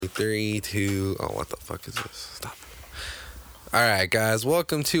3, 2... Oh, what the fuck is this? Stop. All right, guys.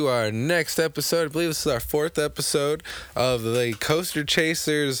 Welcome to our next episode. I believe this is our 4th episode of the Coaster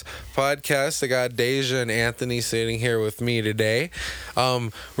Chasers podcast. I got Deja and Anthony sitting here with me today. We're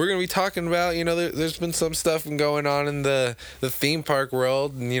going to be talking about, there's been some stuff going on in the theme park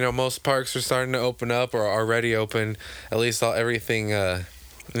world. And, most parks are starting to open up or are already open. At least everything in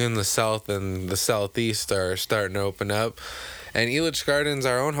the south and the southeast are starting to open up. And Elitch Gardens,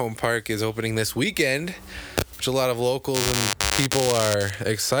 our own home park, is opening this weekend, which a lot of locals and people are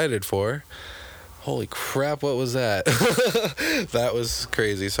excited for. Holy crap, what was that? That was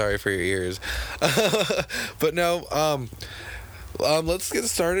crazy. Sorry for your ears. But no, let's get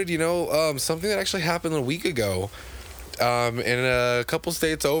started. Something that actually happened a week ago. In a couple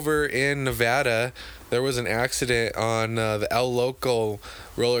states over in Nevada, there was an accident on the El Loco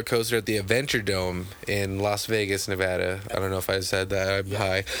roller coaster at the Adventure Dome in Las Vegas, Nevada. I don't know if I said that. I'm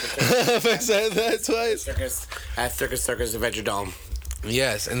high. If I said that twice. Circus Adventure Dome.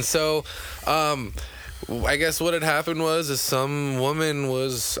 Yes, and so I guess what had happened was some woman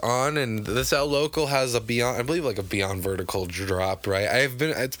was on, and this El Loco has a Beyond Vertical drop, right?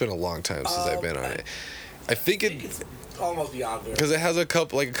 It's been a long time since I've been on it. I think it's almost beyond because it has a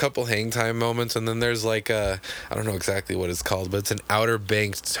couple hang time moments, and then there's I don't know exactly what it's called, but it's an Outer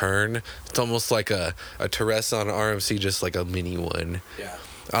Banks turn. It's almost like a Teresa on RMC, just like a mini one. Yeah.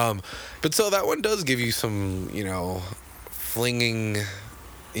 But so that one does give you some flinging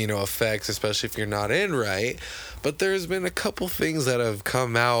effects, especially if you're not in right. But there's been a couple things that have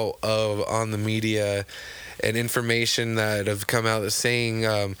come out on the media and information that have come out that's saying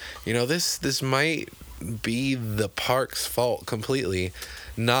this might be the park's fault completely,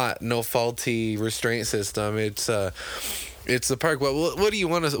 no faulty restraint system. It's the park. What do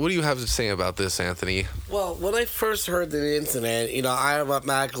you have to say about this, Anthony? Well, when I first heard the incident, I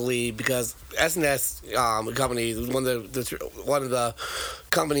automatically, because S&S company is one of the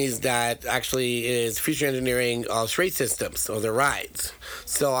companies that actually is future engineering straight systems or their rides.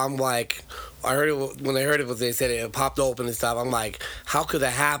 So I'm like, when I heard it, they said it popped open and stuff. I'm like, how could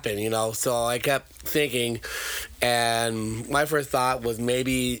that happen? So I kept thinking, and my first thought was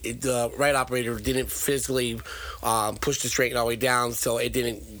maybe the ride operator didn't physically push the straight all the way down, so it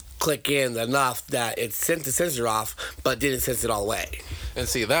didn't click in enough that it sent the sensor off, but didn't sense it all the way. And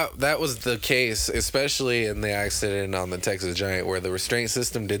see, that was the case, especially in the accident on the Texas Giant, where the restraint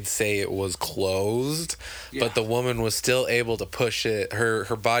system did say it was closed, but the woman was still able to push it.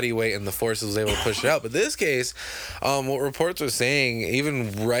 Her body weight and the force was able to push it out. But this case, what reports were saying,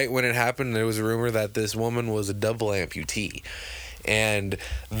 even right when it happened, there was a rumor that this woman was a double amputee. And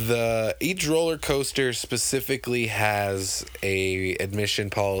each roller coaster specifically has a admission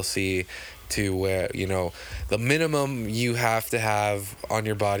policy to where the minimum you have to have on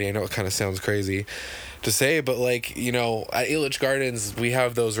your body. I know it kind of sounds crazy to say, but at Elitch Gardens we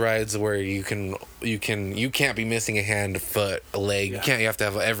have those rides where you can't be missing a hand, a foot, a leg. You have to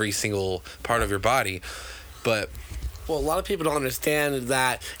have every single part of your body. But well, a lot of people don't understand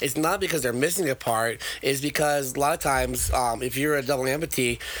that it's not because they're missing a part. It's because a lot of times, if you're a double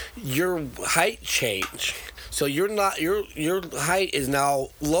amputee, your height change. So your height is now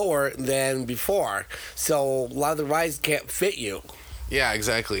lower than before. So a lot of the rides can't fit you. Yeah,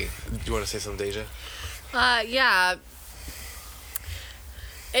 exactly. Do you want to say something, Deja? Yeah.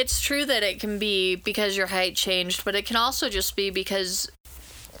 It's true that it can be because your height changed, but it can also just be because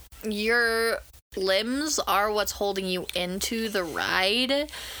your limbs are what's holding you into the ride.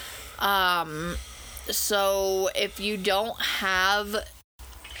 So if you don't have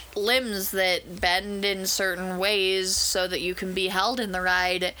limbs that bend in certain ways so that you can be held in the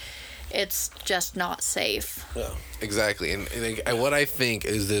ride, it's just not safe. Yeah. Exactly. And what I think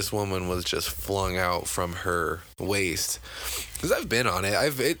is this woman was just flung out from her waist. Because I've been on it.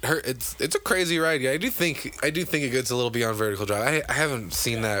 It's a crazy ride. Yeah, I do think it gets a little beyond vertical drive. I haven't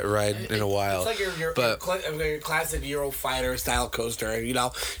seen that ride in a while. It's like your classic Eurofighter style coaster.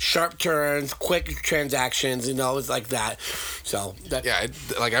 Sharp turns, quick transactions. It's like that. So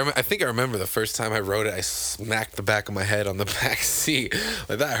I think I remember the first time I rode it, I smacked the back of my head on the back seat.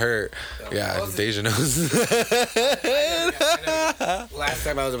 That hurt. Yeah, Deja knows. Last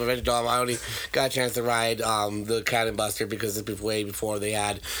time I was at Adventure Dome, I only got a chance to ride the Cannon Buster because it's way before they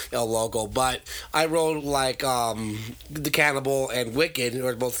had El Loco. But I rode the Cannibal and Wicked,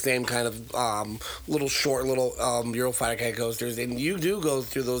 or both the same kind of short Eurofighter kind of coasters, and you do go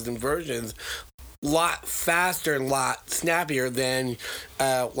through those inversions a lot faster and a lot snappier than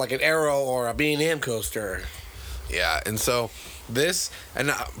like an Arrow or a B&M coaster. Yeah, and so this, and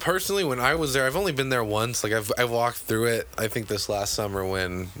personally, when I was there, I've only been there once. Like I've walked through it. I think this last summer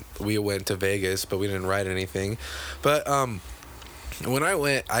when we went to Vegas, but we didn't ride anything. But when I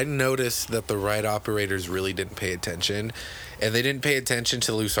went, I noticed that the ride operators really didn't pay attention, and they didn't pay attention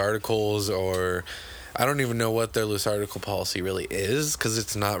to loose articles, or I don't even know what their loose article policy really is, because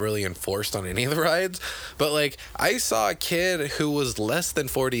it's not really enforced on any of the rides. But like, I saw a kid who was less than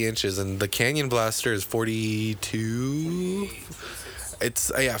 40 inches, and the Canyon Blaster is 42. It's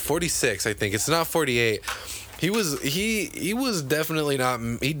 46, I think. It's not 48. He was definitely not.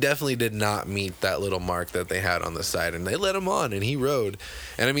 He definitely did not meet that little mark that they had on the side, and they let him on, and he rode.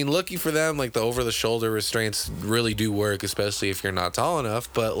 And I mean, lucky for them, like the over the shoulder restraints really do work, especially if you're not tall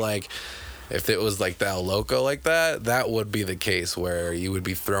enough. But like, if it was like the El Loco like that, that would be the case where you would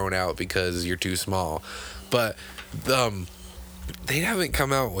be thrown out because you're too small. But they haven't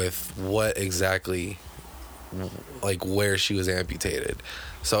come out with what exactly, like where she was amputated.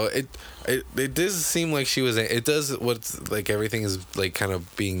 So it does seem like she was. It does what's like everything is like kind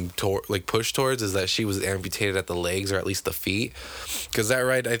of being pushed towards is that she was amputated at the legs or at least the feet, because that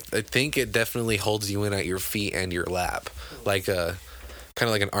ride I think it definitely holds you in at your feet and your lap, like kind of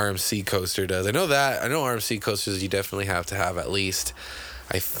like an RMC coaster does. I know RMC coasters you definitely have to have at least,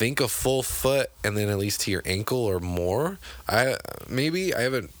 I think, a full foot and then at least to your ankle or more. I really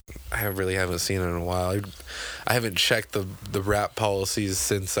haven't seen it in a while. I haven't checked the wrap policies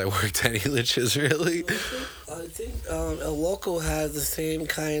since I worked at Elitch's, really. I think El Loco has the same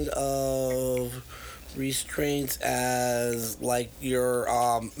kind of restraints as like your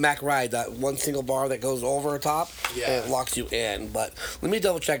Mack Ride, that one single bar that goes over top and it locks you in. But let me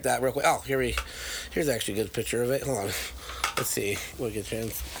double check that real quick. Oh, here's actually a good picture of it. Hold on. Let's see. We'll get a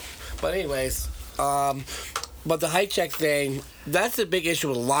chance. But anyways, but the height check thing, that's a big issue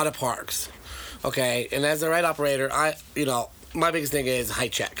with a lot of parks. Okay, and as a ride operator, my biggest thing is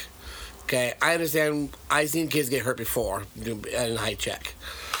height check. Okay, I understand. I've seen kids get hurt before in height check.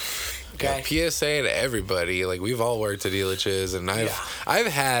 Okay. Yeah, PSA to everybody. Like, we've all worked at Elitch's, and I've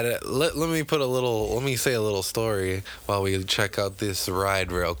had. Let me say a little story while we check out this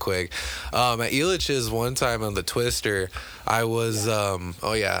ride real quick. At Elitch's one time on the Twister, I was Yeah,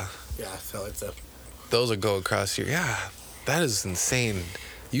 so it's a. Those will go across here. Yeah, that is insane.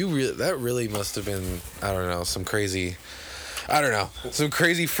 That really must have been, I don't know, some crazy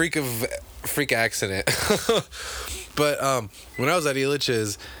freak accident. But when I was at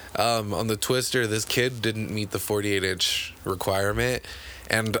Elitch's, on the Twister, this kid didn't meet the 48-inch requirement,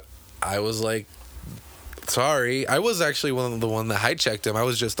 and I was like, sorry. I was actually the one that height checked him. I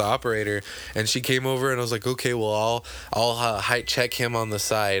was just the operator, and she came over, and I was like, okay, well, I'll height check him on the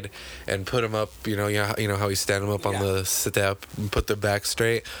side and put him up. You know how we stand him up on the step and put the back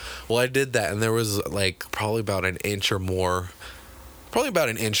straight. Well, I did that, and there was like probably about an inch or more.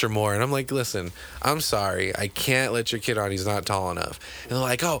 And I'm like, listen, I'm sorry, I can't let your kid on. He's not tall enough. And they're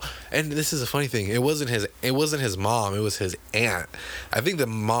like, oh, and this is a funny thing. It wasn't his mom. It was his aunt. I think the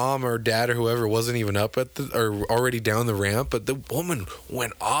mom or dad or whoever wasn't even up or already down the ramp. But the woman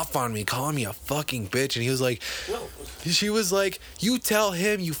went off on me, calling me a fucking bitch. And he was like, she was like, you tell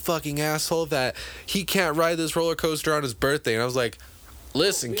him, you fucking asshole, that he can't ride this roller coaster on his birthday. And I was like,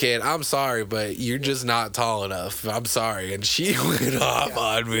 listen, kid, I'm sorry, but you're just not tall enough. I'm sorry. And she went off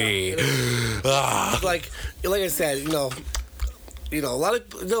on me. Like I said, there's a lot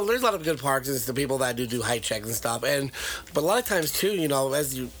of good parks and the people that do height checks and stuff. But a lot of times too,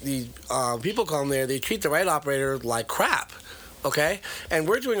 as the people come there, they treat the ride operator like crap. Okay? And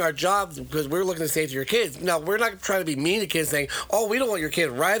we're doing our job because we're looking to save your kids. Now, we're not trying to be mean to kids saying, oh, we don't want your kid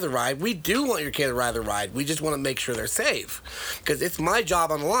to ride the ride. We do want your kid to ride the ride. We just want to make sure they're safe. Because it's my job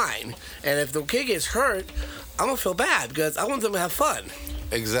on the line. And if the kid gets hurt, I'm going to feel bad because I want them to have fun.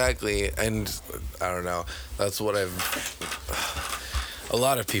 Exactly. And I don't know. That's what a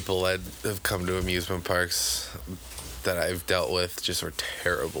lot of people that have come to amusement parks that I've dealt with just are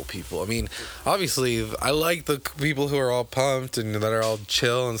terrible people. I mean, obviously, I like the people who are all pumped and that are all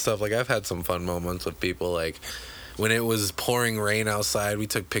chill and stuff. Like, I've had some fun moments with people. Like, when it was pouring rain outside, we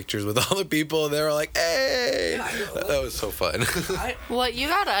took pictures with all the people, and they were like, hey! Yeah, that was so fun. What you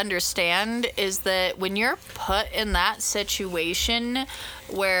gotta understand is that when you're put in that situation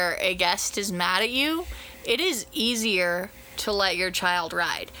where a guest is mad at you, it is easier to let your child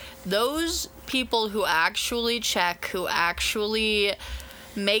ride. Those people who actually check, who actually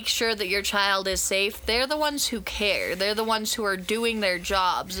make sure that your child is safe, they're the ones who care. They're the ones who are doing their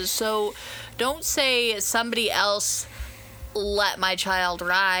jobs. So don't say somebody else let my child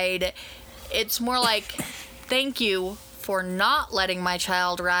ride. It's more like, thank you for not letting my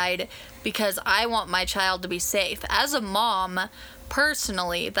child ride, because I want my child to be safe. As a mom,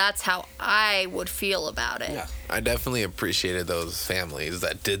 personally, that's how I would feel about it. Yeah. I definitely appreciated those families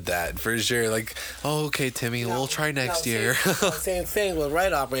that did that for sure. Like, oh, okay, Timmy, we'll try next year. Same thing with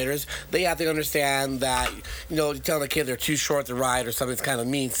ride operators. They have to understand that, telling a kid they're too short to ride or something's kind of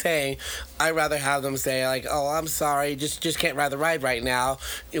mean saying. I'd rather have them say like, "Oh, I'm sorry, just can't ride the ride right now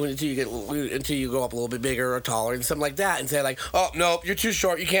until you grow up a little bit bigger or taller," and something like that, and say like, "Oh, no, you're too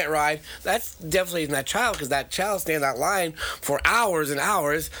short, you can't ride." That's definitely that child, because that child stands that line for hours and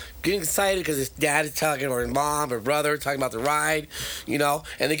hours, getting excited because his dad is talking, or his mom or brother talking about the ride, and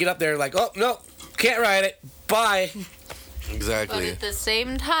they get up there like, "Oh, no, can't ride it, bye." Exactly. But at the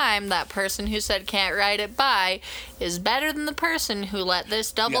same time, that person who said can't ride it by is better than the person who let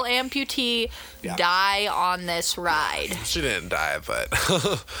this double amputee die on this ride. She didn't die, but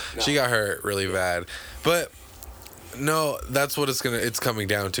she got hurt really bad. But no, that's what it's coming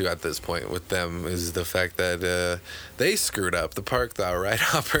down to at this point with them, is the fact that they screwed up. The ride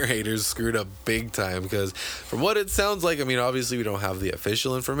operators screwed up big time, because from what it sounds like, I mean, obviously we don't have the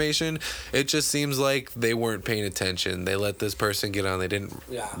official information. It just seems like they weren't paying attention. They let this person get on. They didn't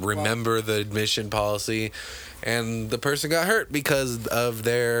remember the admission policy, and the person got hurt because of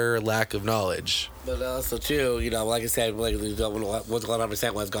their lack of knowledge. But also too, like I said, like we don't know what's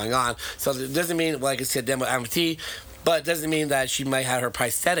 100% what's going on. So it doesn't mean, like I said, demo amputee, but it doesn't mean that she might have her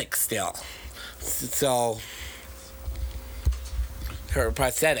prosthetics still. So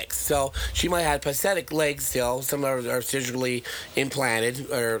she might have prosthetic legs still. Some are surgically implanted,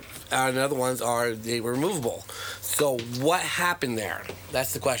 and other ones they were removable. So what happened there?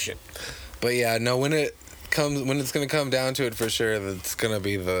 That's the question. But yeah, no, when it's going to come down to it, for sure, it's going to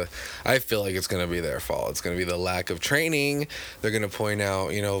be I feel like it's going to be their fault. It's going to be the lack of training. They're going to point out,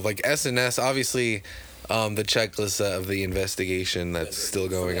 like SNS, obviously, the checklist of the investigation that's still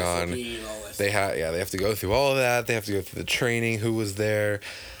going on. They have to go through all of that. They have to go through the training, who was there.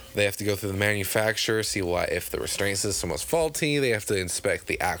 They have to go through the manufacturer, see if the restraint system was faulty. They have to inspect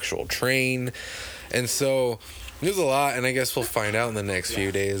the actual train. And so there's a lot, and I guess we'll find out in the next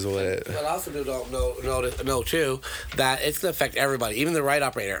few days what it... But also don't know too, that it's going to affect everybody, even the ride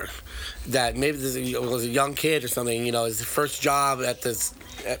operator. That maybe this was a young kid or something, his first job at this...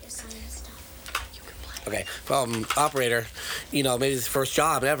 operator, maybe his first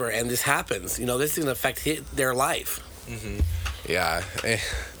job ever, and this happens. This is going to affect their life. Mm-hmm. Yeah.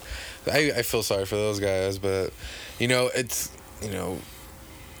 I feel sorry for those guys, but, it's,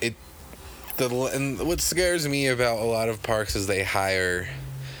 and what scares me about a lot of parks is they hire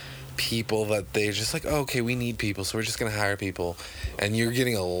people that they just like, oh, okay, we need people, so we're just gonna hire people, and you're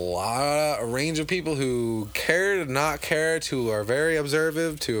getting a range of people who care to not care, to are very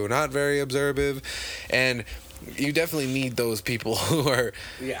observant, to not very observant, and you definitely need those people who are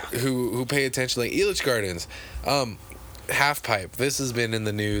who pay attention, like Elitch Gardens. Half pipe, this has been in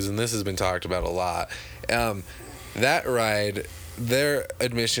the news and this has been talked about a lot. That ride, their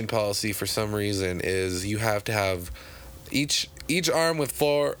admission policy for some reason is you have to have each arm with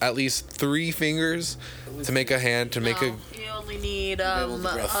at least 3 fingers to make a hand, you only need a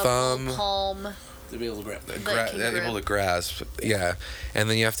thumb, palm to be able to grip. Able to grasp, yeah. And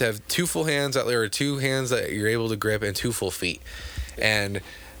then you have to have 2 full hands or 2 hands that you're able to grip, and 2 full feet. And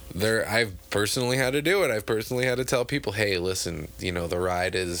I've personally had to do it. I've personally had to tell people, hey, listen, the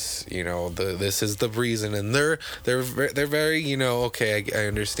ride is, this is the reason, and they're very, okay, I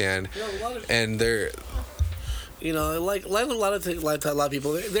understand, and they're. Like a lot of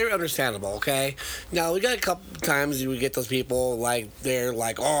people, they're understandable, okay? Now, we got a couple times we get those people, like, they're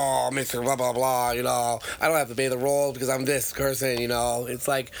like, oh, Mr. blah, blah, blah, I don't have to pay the roll because I'm this person, It's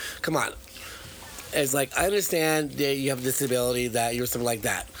like, come on. It's like, I understand that you have a disability, that you're something like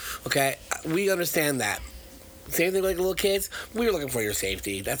that, okay? We understand that. Same thing like little kids, we're looking for your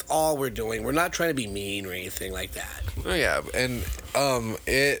safety. That's all we're doing. We're not trying to be mean or anything like that. Oh, yeah, and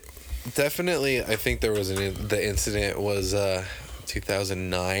it... Definitely, I think there was the incident was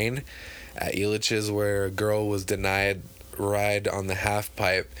 2009 at Elitch's, where a girl was denied ride on the half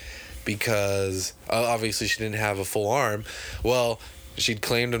pipe because obviously she didn't have a full arm. Well, she'd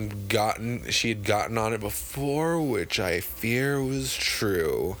claimed she had gotten on it before, which I fear was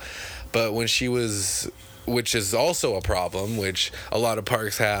true. But when she was, which is also a problem, which a lot of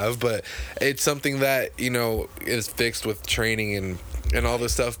parks have, but it's something that is fixed with training and all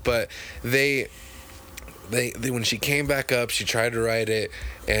this stuff. But they when she came back up, she tried to ride it,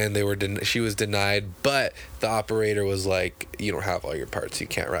 and she was denied, but the operator was like, "You don't have all your parts, you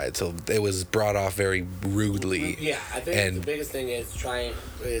can't ride." So it was brought off very rudely. Yeah, I think the biggest thing is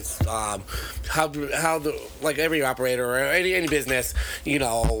how like every operator or any business,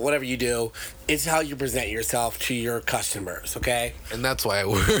 whatever you do, it's how you present yourself to your customers, okay? And that's why I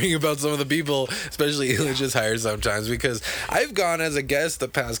worry about some of the people, especially Elitch's hire sometimes, because I've gone as a guest the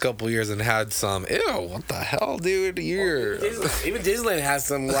past couple years and had some, ew, what the hell, dude? Even Disneyland has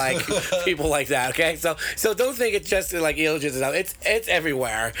some like people like that, okay? So don't think it's just like Elitch's stuff. It's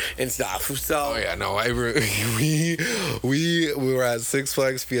everywhere and stuff. So oh yeah, no, we were at Six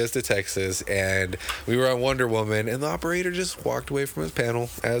Flags Fiesta Texas, and we were on Wonder Woman, and the operator just walked away from his panel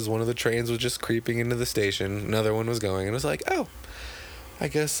as one of the trains was just creeping into the station. Another one was going, and it was like, oh, I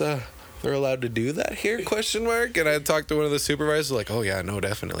guess they're allowed to do that here? Question mark. And I talked to one of the supervisors, like, oh yeah, no,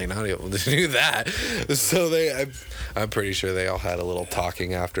 definitely not able to do that. So I'm pretty sure they all had a little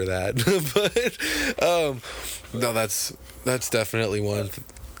talking after that. But no, that's definitely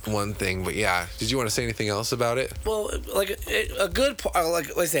one thing. But yeah, did you want to say anything else about it? Well, like a good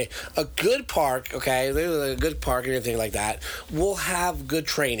let's say a good park, okay, a good park and everything like that will have good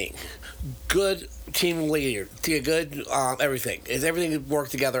training, good team leader, good everything. Is everything work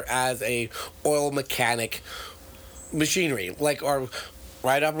together as a oil mechanic machinery? Like our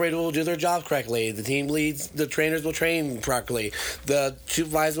ride operator will do their job correctly. The team leads, the trainers will train correctly. The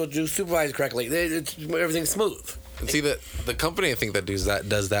supervisor will supervise correctly. Everything's smooth. And see, the company I think that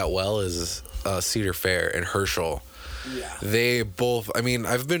does that well is Cedar Fair and Herschel. Yeah. They both. I mean,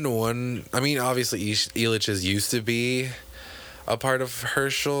 I've been to one. I mean, obviously, Elitch's used to be a part of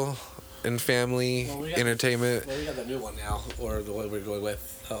Herschel and Family Entertainment. Well, we got the new one now, or the one we're going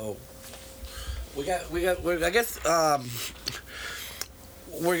with. Oh, we got. I guess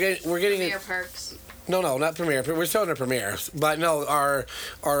we're getting Premier Parks. No, not Premier. We're still under Premier, but no, our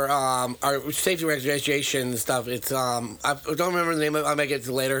safety registration stuff. It's I don't remember the name of it. I might get to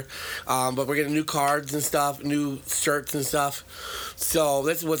it later, but we're getting new cards and stuff, new shirts and stuff. So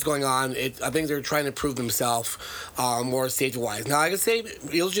this is what's going on. I think they're trying to prove themselves more safety wise. Now I can say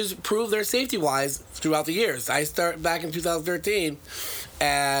you'll just prove their safety wise throughout the years. I started back in 2013,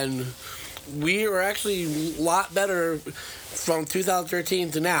 and we are actually a lot better from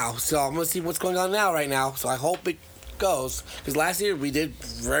 2013 to now. So I'm going to see what's going on right now. So I hope it goes. Because last year we did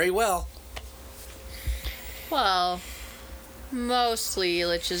very well. Well, mostly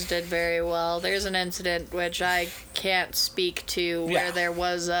Elitch's did very well. There's an incident which I can't speak to where there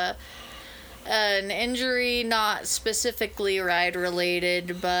was an injury, not specifically ride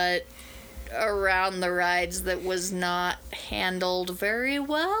related, but around the rides that was not handled very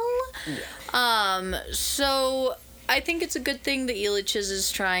well. Yeah. So I think it's a good thing that Elitch's is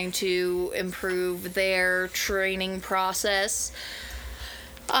trying to improve their training process.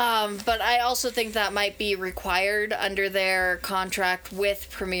 But I also think that might be required under their contract with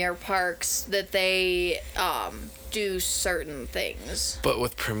Premier Parks, that they do certain things. But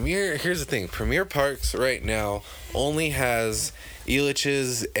with Premier, here's the thing. Premier Parks right now only has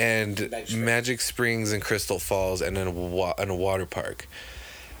Elitch's and Magic Springs and Crystal Falls and then a water park.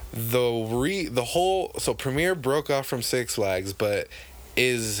 So Premier broke off from Six Flags, but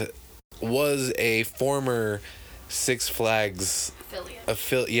was a former Six Flags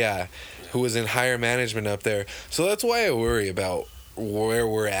affiliate, who was in higher management up there. So that's why I worry about where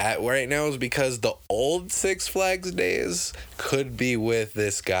we're at right now, is because the old Six Flags days could be with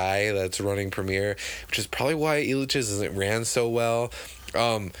this guy that's running Premier, which is probably why Elitch's isn't ran so well.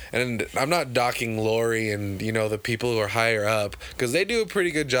 And I'm not docking Lori and the people who are higher up, because they do a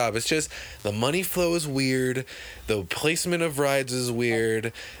pretty good job. It's just the money flow is weird, the placement of rides is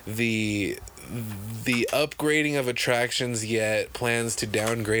weird, the upgrading of attractions, yet plans to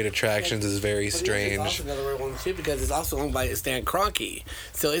downgrade attractions, is very strange. It's also another one too, because it's also owned by Stan Kroenke.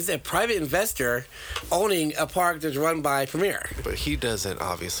 So it's a private investor owning a park that's run by Premier. But he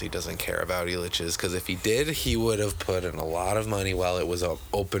obviously doesn't care about Elitch's, because if he did, he would have put in a lot of money while it was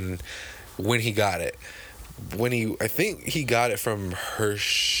open when he got it. I think he got it from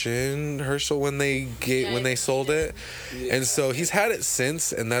Herschel when they sold it, and so he's had it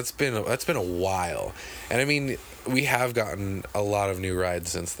since, and that's been a while. And I mean, we have gotten a lot of new rides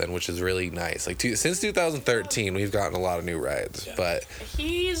since then, which is really nice. Like since 2013, we've gotten a lot of new rides. But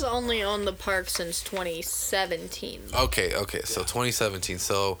he's only owned the park since 2017. Okay, so 2017.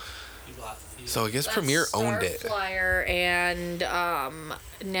 So I guess Premier owned it. Starflyer and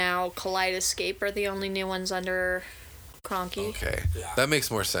now Kaleidoscape are the only new ones under Cronky. Okay, Yeah. that makes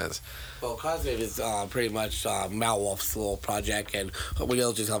more sense. Well, Cosgrave is pretty much Mal Wolf's little project, and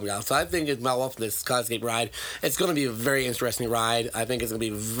Wheels just helping out. So I think it's Mal Wolf this Cosgrave ride. It's going to be a very interesting ride. I think it's going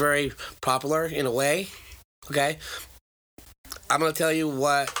to be very popular in a way. Okay, I'm going to tell you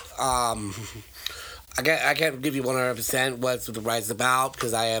what. I can't give you 100% what the ride's about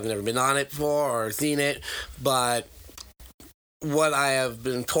because I have never been on it before or seen it, but what I have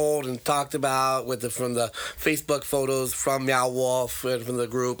been told and talked about from the Facebook photos from Meow Wolf and from the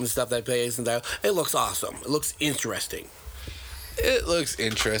group and stuff that plays and that, it looks awesome. It looks interesting. It looks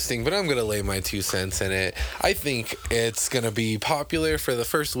interesting, but I'm going to lay my 2 cents in it. I think it's going to be popular for the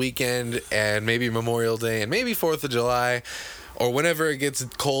first weekend and maybe Memorial Day and maybe 4th of July or whenever it gets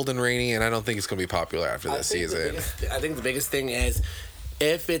cold and rainy, and I don't think it's going to be popular after that season. I think the biggest thing is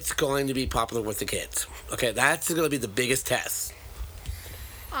if it's going to be popular with the kids. Okay, that's going to be the biggest test.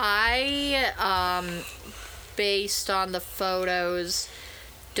 I, based on the photos,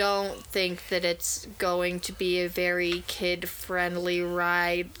 don't think that it's going to be a very kid-friendly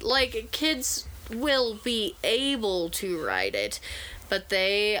ride. Like, kids will be able to ride it, but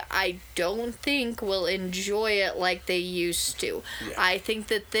I don't think will enjoy it like they used to. Yeah. I think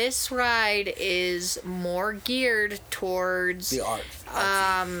that this ride is more geared towards the art.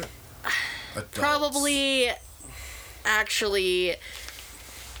 Probably actually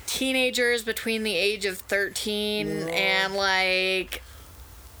teenagers between the age of 13 and like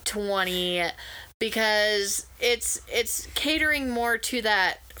 20, because it's catering more to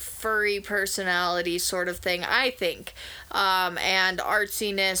that furry personality sort of thing, I think, and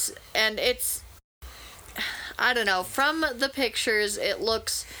artsiness, and it's, I don't know, from the pictures it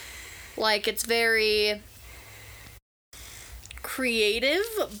looks like it's very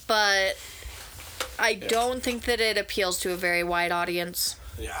creative, but I don't think that it appeals to a very wide audience.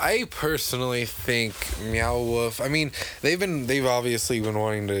 Yeah. I personally think Meow Wolf, I mean, they've obviously been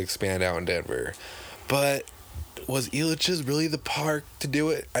wanting to expand out in Denver, but was Elitch's really the park to do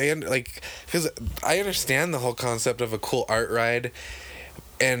it? Because I understand the whole concept of a cool art ride,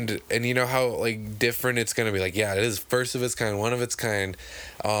 and you know how like different it's gonna be. Like, yeah, it is first of its kind, one of its kind.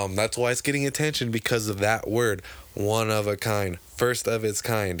 That's why it's getting attention, because of that word, one of a kind, first of its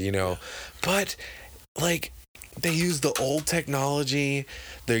kind. You know, but like, they use the old technology.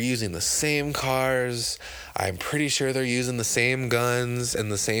 They're using the same cars. I'm pretty sure they're using the same guns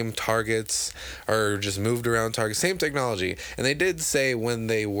and the same targets, or just moved around targets. Same technology. And they did say when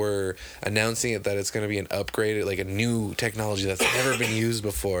they were announcing it that it's going to be an upgraded, like a new technology that's never been used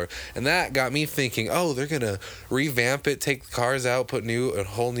before. And that got me thinking, oh, they're going to revamp it, take the cars out, put a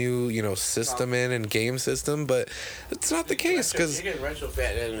whole new, system in and game system. But it's not the case, because you can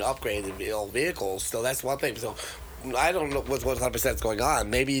retrofit and upgrade the old vehicles. So that's one thing. So I don't know what 100% is going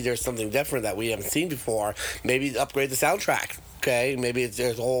on. Maybe there's something different that we haven't seen before. Maybe upgrade the soundtrack. Okay, maybe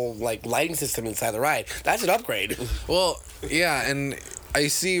there's a whole like lighting system inside the ride. That's an upgrade. Well, yeah, and I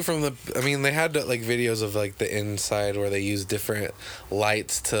see they had like videos of like the inside where they use different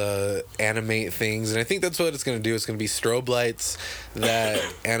lights to animate things, and I think that's what it's gonna do. It's gonna be strobe lights that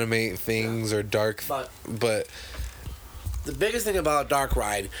animate things or dark, but. The biggest thing about Dark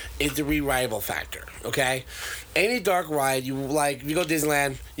Ride is the re-rideable factor, okay? Any dark ride, you go to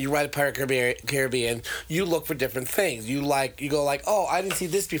Disneyland, you ride a Pirate Caribbean, you look for different things. You go like, oh, I didn't see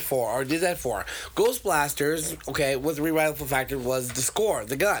this before, or did that for. Ghost Blasters, okay, was the re-rideable factor was the score,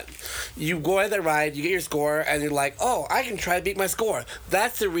 the gun. You go at that ride, you get your score, and you're like, oh, I can try to beat my score.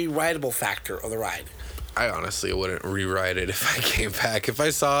 That's the re-rideable factor of the ride. I honestly wouldn't rewrite it if I came back. If I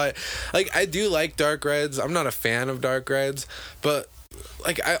saw it, like, I do like dark rides. I'm not a fan of dark rides, but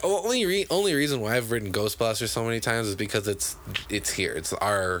like, only reason why I've ridden Ghost Blaster so many times is because it's here. It's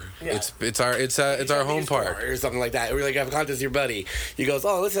our it's our home park or something like that. Or like have a contest with your buddy. He goes,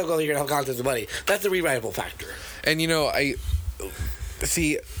 oh, let's go here and have a contest with buddy. That's the re-rideable factor. And I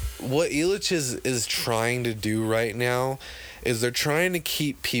see what Elitch is trying to do right now. Is they're trying to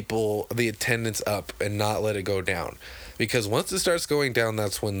keep the attendance up and not let it go down. Because once it starts going down,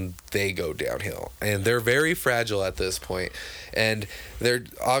 that's when they go downhill. And they're very fragile at this point. And they're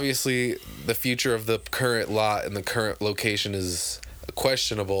obviously, the future of the current lot and the current location is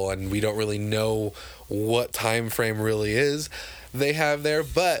questionable, and we don't really know what time frame really is they have there.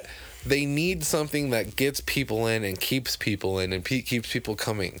 But they need something that gets people in and keeps people in and keeps people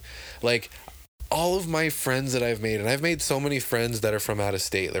coming. Like, all of my friends that I've made, and I've made so many friends that are from out of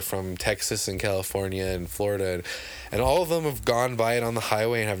state. They're from Texas and California and Florida, and all of them have gone by it on the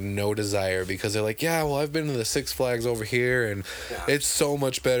highway and have no desire, because they're like, yeah, well, I've been to the Six Flags over here, and it's so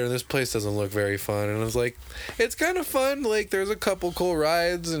much better. This place doesn't look very fun. And I was like, it's kind of fun. Like, there's a couple cool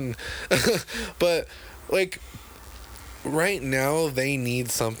rides, and but like, right now they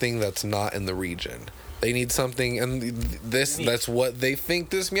need something that's not in the region. They need something, and that's what they think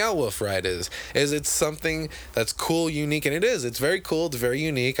this Meow Wolf ride is it's something that's cool, unique, and it is. It's very cool. It's very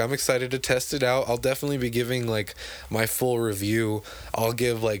unique. I'm excited to test it out. I'll definitely be giving, like, my full review. I'll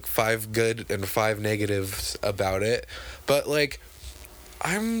give, like, 5 good and 5 negatives about it. But, like,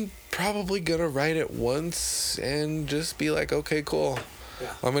 I'm probably gonna ride it once and just be like, okay, cool.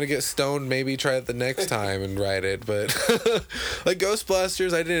 Yeah. I'm gonna get stoned, maybe try it the next time and ride it, but like Ghost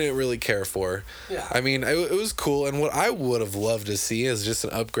Blasters, I didn't really care for. Yeah. I mean, it was cool, and what I would have loved to see is just an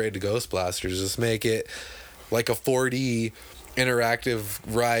upgrade to Ghost Blasters. Just make it like a 4D interactive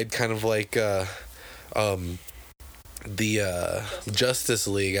ride, kind of like the Justice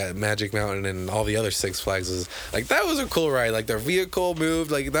League at Magic Mountain and all the other Six Flags. Is like, that was a cool ride. Like, their vehicle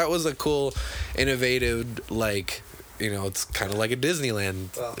moved, like, that was a cool, innovative, like, you know, it's kind of like a Disneyland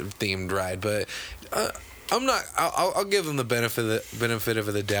themed ride. But I'm not. I'll give them the benefit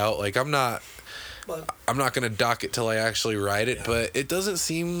of the doubt. Like, I'm not gonna dock it till I actually ride it. But it doesn't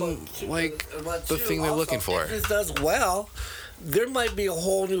seem like the thing they're looking for. If this does well, there might be a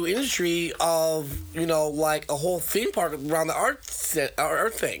whole new industry of, you know, like a whole theme park around the art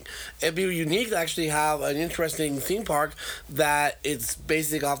thing. It'd be unique to actually have an interesting theme park that it's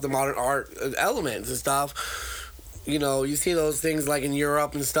basing off the modern art elements and stuff. You know, you see those things like in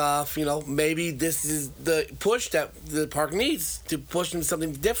Europe and stuff. You know, maybe this is the push that the park needs to push into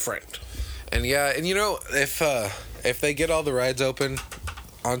something different. And yeah, and you know, if they get all the rides open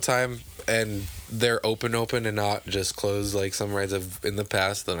on time and they're open and not just closed like some rides have in the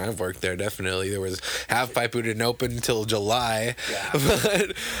past, then I've worked there. Definitely, there was Half Pipe who didn't open until July,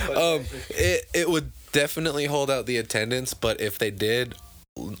 but it would definitely hold out the attendance. But if they did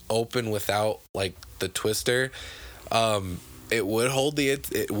open without like the Twister, it would hold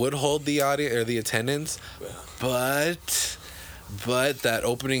the audience or the attendance, but that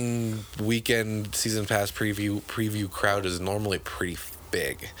opening weekend season pass preview crowd is normally pretty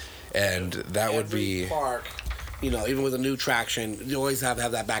big, and that would be park. You know, even with a new traction, you always have to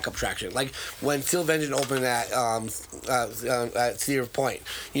have that backup traction. Like when Steel Vengeance opened at Cedar Point,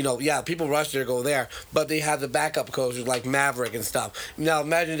 you know, yeah, people rush there to go there, but they have the backup coasters like Maverick and stuff. Now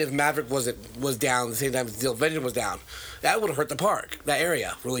imagine if Maverick was down the same time as Steel Vengeance was down. That would have hurt the park, that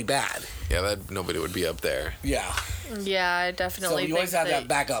area, really bad. Yeah, that nobody would be up there. Yeah. Yeah, I definitely. So you always have that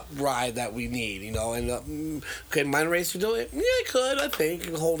backup ride that we need, you know. And could Mind Racer do it? Yeah, it could. I think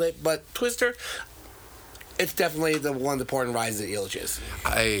you can hold it, but Twister. It's definitely the one of the important rides that Illich's.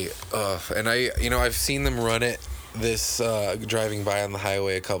 I've seen them run it this driving by on the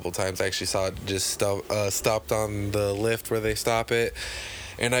highway a couple times. I actually saw it just stopped on the lift where they stop it,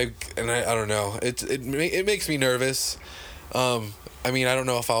 and I don't know. It makes me nervous. I mean, I don't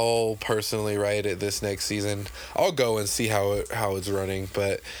know if I'll personally ride it this next season. I'll go and see how it's running,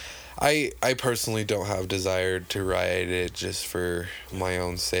 but I personally don't have desire to ride it just for my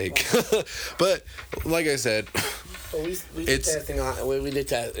own sake. But like I said, we did testing on. We did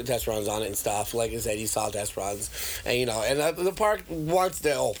test runs on it and stuff. Like I said, you saw test runs, and you know, and the park wants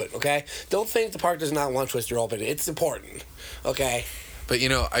to open. Okay, don't think the park does not want Twister open. It's important. Okay. But you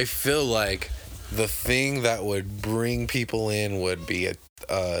know, I feel like the thing that would bring people in would be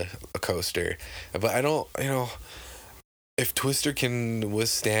a coaster. But I don't, you know. If Twister can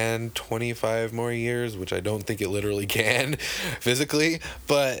withstand 25 more years, which I don't think it literally can physically,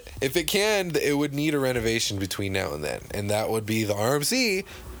 but if it can, it would need a renovation between now and then. And that would be the RMC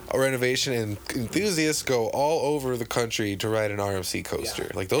renovation, and enthusiasts go all over the country to ride an RMC coaster.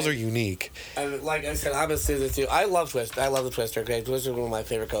 Yeah. Like, those are unique. And like I said, I'm a citizen too. I love Twister. I love the Twister. Okay, Twister is one of my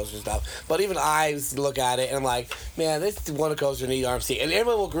favorite coasters and stuff. But even I look at it and I'm like, man, this is one coaster need RMC. And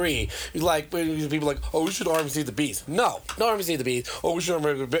everyone will agree. Like, people are like, oh, we should RMC the Beast. No, don't RMC the Beast. Oh, we should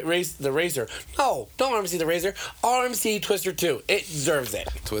RMC the Razor. No, don't RMC the Razor. RMC Twister 2. It deserves it.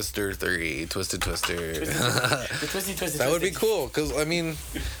 Twister 3. Twisted Twister. The Twisty. That would be cool, because, I mean,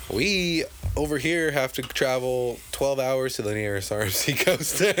 we over here have to travel 12 hours to the nearest RMC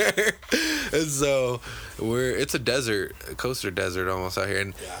coaster. And so it's a coaster desert almost out here.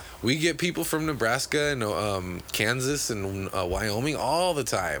 And we get people from Nebraska and Kansas and Wyoming all the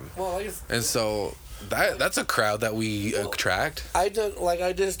time. Well, and so that's a crowd that we attract. I did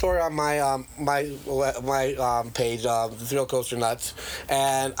a story on my my page, the Thrill Coaster Nuts,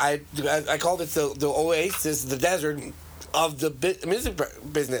 and I called it the oasis, the desert of the music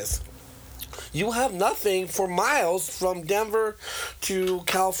business. You have nothing for miles from Denver to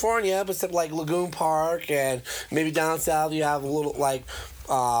California, except like Lagoon Park, and maybe down south you have a little like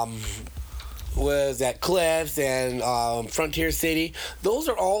Cliffs and Frontier City. Those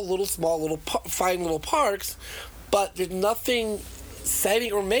are all small fine little parks, but there's nothing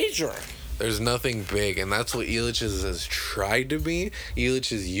exciting or major. There's nothing big, and that's what Elitch's has tried to be.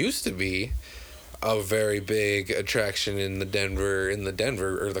 Elitch's used to be a very big attraction in the Denver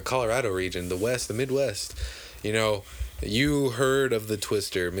or the Colorado region, the West, the Midwest. You know, you heard of the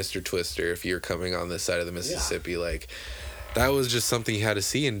Twister, Mr. Twister, if you're coming on this side of the Mississippi. Like, that was just something you had to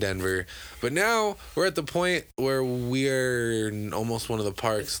see in Denver. But now we're at the point where we're almost one of the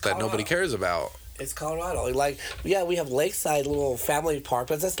parks that nobody cares about. It's Colorado. Like, yeah, we have Lakeside, little family park,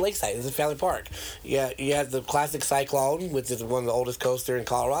 but that's Lakeside. It's a family park. Yeah, you have the classic Cyclone, which is one of the oldest coaster in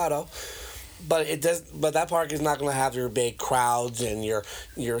Colorado. But that park is not going to have your big crowds and your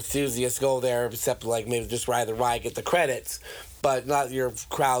enthusiasts go there, except like maybe just ride the ride, get the credits, but not your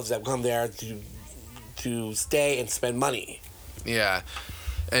crowds that come there to stay and spend money. Yeah,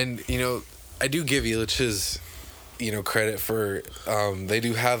 and you know, I do give Elitch's, you know, credit for they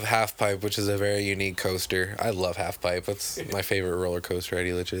do have Half Pipe, which is a very unique coaster. I love Half Pipe. That's my favorite roller coaster at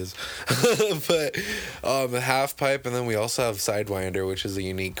Elitch's. But Half Pipe, and then we also have Sidewinder, which is a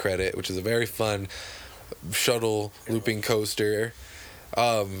unique credit, which is a very fun shuttle looping coaster.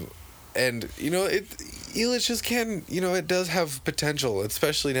 And you know, Elitch's can, you know, it does have potential,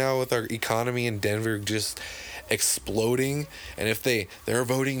 especially now with our economy in Denver just exploding. And if they're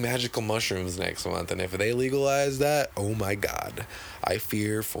voting magical mushrooms next month, and if they legalize that, oh my god, I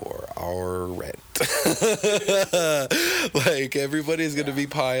fear for our rent. Like, everybody's gonna be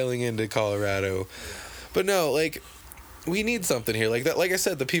piling into Colorado. But no, like, we need something here like that. Like I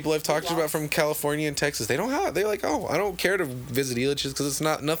said, the people I've talked about from California and Texas, they're like, oh, I don't care to visit Elitch's because it's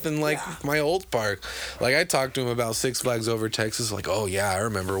nothing like my old park. Like, I talked to him about Six Flags Over Texas, like, oh yeah, I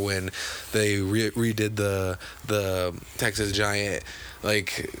remember when they redid the Texas Giant.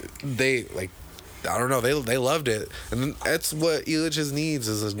 Like, I don't know, they loved it, and that's what Elitch's needs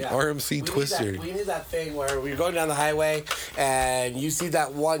is an RMC Twister. We need that thing where you're going down the highway and you see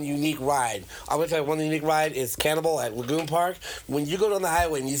that one unique ride. I'm gonna tell you, one unique ride is Cannibal at Lagoon Park. When you go down the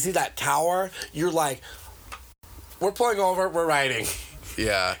highway and you see that tower, you're like, we're pulling over, we're riding.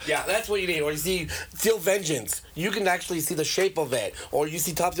 Yeah. Yeah, that's what you need. Or you see Steel Vengeance, you can actually see the shape of it. Or you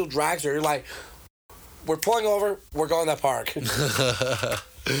see Top Steel Dragster, you're like, we're pulling over, we're going to that park.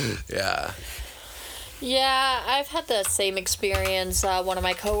 Yeah. Yeah, I've had the same experience. One of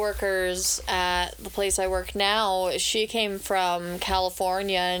my coworkers at the place I work now, she came from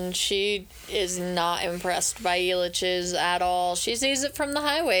California, and she is not impressed by Elitch's at all. She sees it from the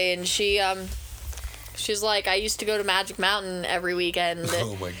highway, and she's like, I used to go to Magic Mountain every weekend.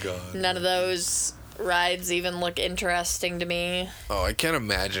 Oh my god. None of those rides even look interesting to me. Oh, I can't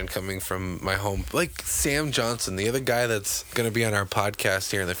imagine coming from my home. Like Sam Johnson, the other guy that's going to be on our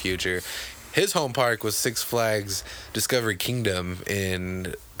podcast here in the future. His home park was Six Flags Discovery Kingdom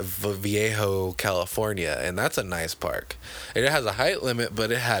in Viejo, California, and that's a nice park. It has a height limit,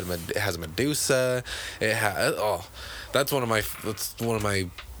 but it has Medusa. That's one of my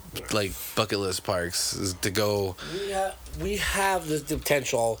like bucket list parks is to go. We have the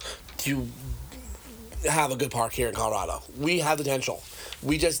potential to have a good park here in Colorado. We have the potential.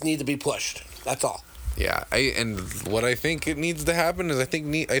 We just need to be pushed. That's all. Yeah, and what I think it needs to happen is I think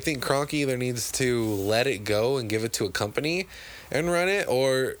Kroenke either needs to let it go and give it to a company and run it,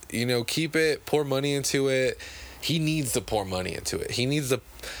 or, you know, keep it, pour money into it. He needs to pour money into it. He needs to,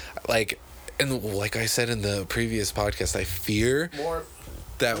 and like I said in the previous podcast, I fear more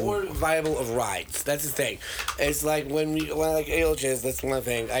viable of rides. That's the thing. It's like when like Elitch's, that's one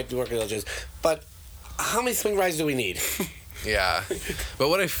thing. I do work at Elitch's, but how many swing rides do we need? Yeah, but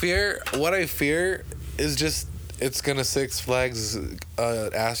what I fear is just it's gonna Six Flags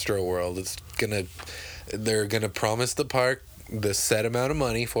Astro World. They're gonna promise the park the set amount of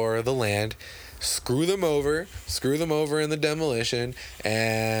money for the land, screw them over in the demolition,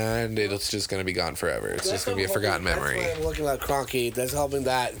 and it's just gonna be gone forever. It's just gonna be a forgotten memory. That's why I'm looking at Kroenke. That's helping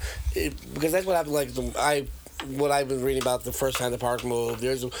that, because that's what happened. Like what I've been reading about the first time the park moved,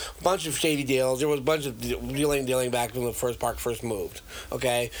 there's a bunch of shady deals. There was a bunch of dealing back when the park first moved.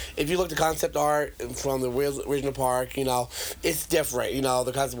 Okay, if you look at concept art from the original park, you know, it's different. You know,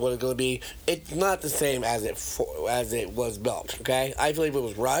 the concept of what it's going to be, it's not the same as it was built. Okay, I believe it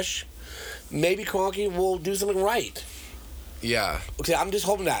was rushed. Maybe Kroenke will do something right. Yeah. Okay, I'm just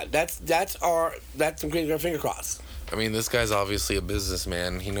hoping that's some finger crossed. I mean, this guy's obviously a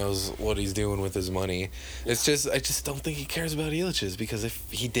businessman. He knows what he's doing with his money. It's just, I just don't think he cares about Elitch's, because if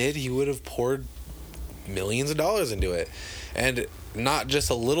he did, he would have poured millions of dollars into it. And not just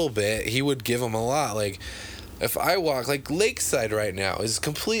a little bit, he would give him a lot. Like, if I walk, like Lakeside right now is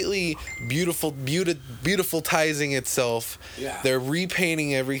completely beautifulizing itself. Yeah. They're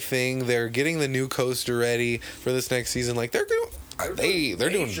repainting everything. They're getting the new coaster ready for this next season. Like they're doing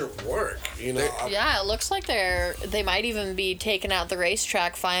major work, you know. Yeah, it looks like they might even be taking out the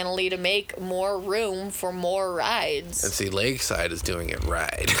racetrack finally to make more room for more rides. And see, Lakeside is doing it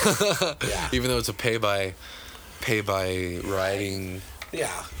right. Yeah. Even though it's a pay by riding.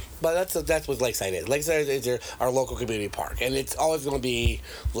 Yeah, but that's what Lakeside is. Lakeside is our local community park, and it's always going to be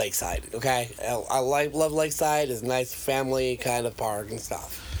Lakeside. Okay, I love Lakeside. It's a nice family kind of park and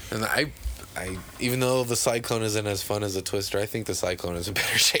stuff. And I even though the Cyclone isn't as fun as the Twister, I think the Cyclone is in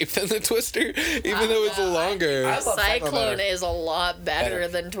better shape than the Twister, even though it's longer. I love Cyclone is a lot better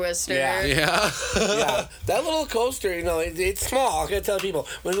than Twister. Yeah. Yeah. Yeah, that little coaster, you know, it's small. I gotta tell people,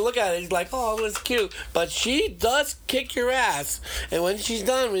 when you look at it, he's like, oh, it's cute, but she does kick your ass. And when she's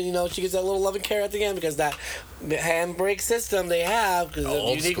done, you know, she gets that little loving care at the end because that handbrake system they have, because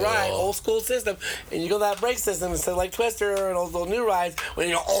it's a unique ride, old school system, and you go that brake system instead of like Twister and those little new rides when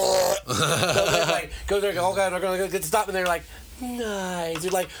you go, oh, go there, oh god, they're gonna get to stop, and they're like, nice.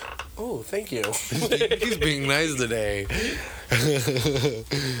 You're like, oh, thank you. He's being nice today.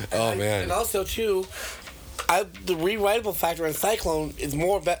 Oh man. And also too, the rewritable factor on Cyclone is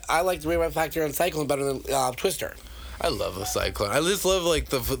more. I like the rewrite factor on Cyclone better than Twister. I love the Cyclone. I just love like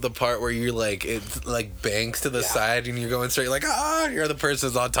the part where you're like it like banks to the side and you're going straight like and you're the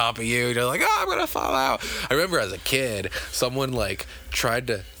person's on top of you and you're like I'm gonna fall out. I remember as a kid, someone like tried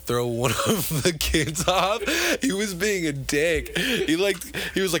to throw one of the kids off. He was being a dick. He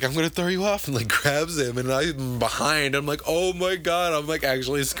was like I'm gonna throw you off and like grabs him and I'm behind. I'm like oh my god. I'm like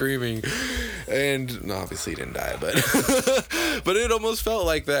actually screaming. And no, obviously he didn't die, but but it almost felt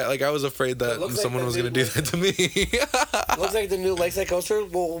like that. Like I was afraid that someone was gonna do that to me. Looks like the new Lakeside coaster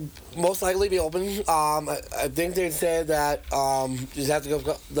will most likely be open. I think they said that just have to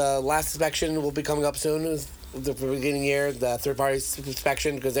go. The last inspection will be coming up soon. The beginning year, the third-party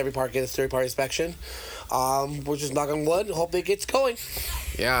inspection, because every park gets third-party inspection. We're just knocking on wood. Hope it gets going.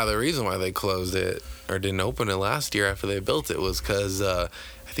 Yeah, the reason why they closed it or didn't open it last year after they built it was because I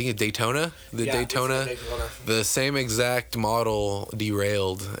think at Daytona, Daytona, the same exact model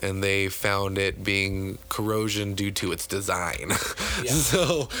derailed, and they found it being corrosion due to its design. Yeah.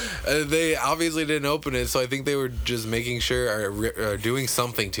 So they obviously didn't open it. So I think they were just making sure or doing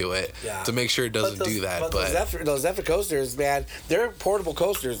something to it to make sure it doesn't do that. But those Zephyr coasters, man, they're portable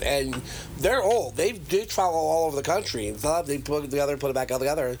coasters, and they're old. They travel all over the country and stuff. They put it together, put it back all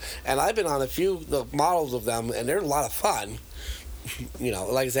together. And I've been on a few models of them, and they're a lot of fun. You know,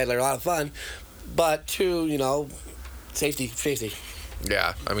 like I said, they're a lot of fun, but too, you know, safety.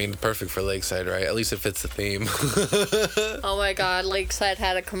 Yeah, I mean, perfect for Lakeside, right? At least it fits the theme. Oh my God, Lakeside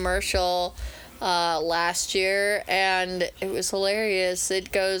had a commercial last year, and it was hilarious.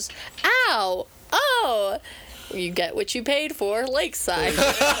 It goes, "Ow, oh." You get what you paid for, Lakeside.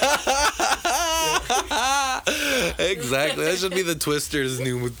 Exactly. That should be the Twister's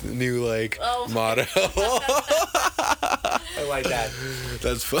new like motto. I like that.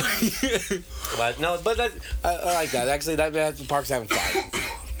 That's funny. But I like that. Actually, that the park's having fun.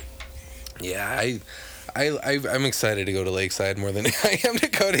 Yeah, I'm excited to go to Lakeside more than I am to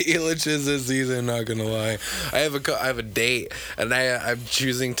go to Elitch's this season. Not gonna lie, I have a date, and I'm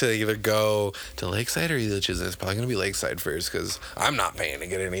choosing to either go to Lakeside or Elitch's. And it's probably gonna be Lakeside first because I'm not paying to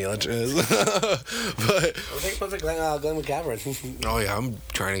get in Elitch's. But I think what's Glenwood Cavern. Oh yeah, I'm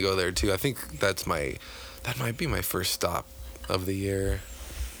trying to go there too. I think that might be my first stop of the year.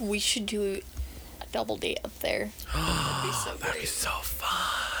 We should do a double date up there. That'd be so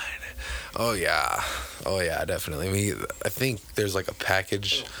fun. Oh yeah, definitely. I mean, I think there's like a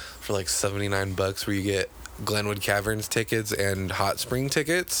package for like $79 where you get Glenwood Caverns tickets and Hot Spring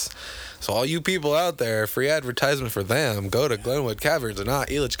tickets. So all you people out there, free advertisement for them. Go to Glenwood Caverns and not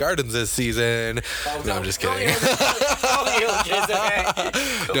Elitch Gardens this season. No, I'm just kidding.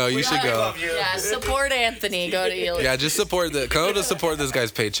 No, you should go. Yeah, support Anthony. Go to Elitch. Yeah, just come to support this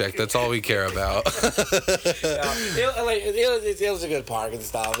guy's paycheck. That's all we care about. It's a good park and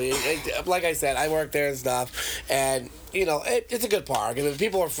stuff. Like I said, I work there and stuff, and you know it's a good park, and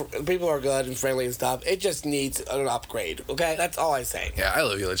people are good and friendly and stuff. It just needs an upgrade. Okay, that's all I say. Yeah, I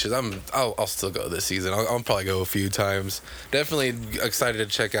love Elitch's. I'll still go this season. I'll probably go a few times. Definitely excited to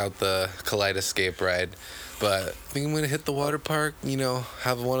check out the Kaleidoscape ride. But I think I'm going to hit the water park, you know,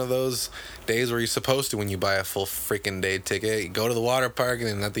 have one of those days where you're supposed to when you buy a full freaking day ticket. You go to the water park, and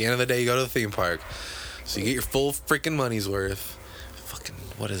then at the end of the day, you go to the theme park. So you get your full freaking money's worth. fucking,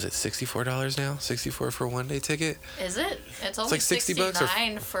 what is it, $64 now? $64 for a one-day ticket? Is it? It's only like $60 or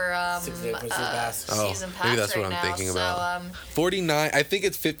 $69 for $69 for season pass. season pass maybe that's right what I'm now. thinking So, about. 49, I think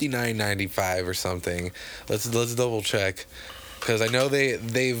it's $59.95 or something. Let's double check. Because I know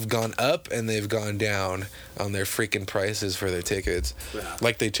they've gone up and they've gone down on their freaking prices for their tickets. Yeah.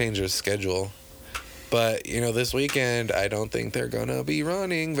 Like they changed their schedule. But, this weekend, I don't think they're going to be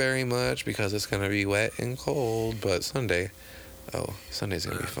running very much because it's going to be wet and cold. But Sunday's going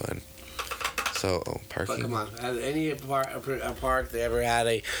to be fun. So, parking. But come on, has any park they ever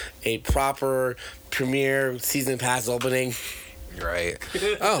had a proper premiere season pass opening? Right.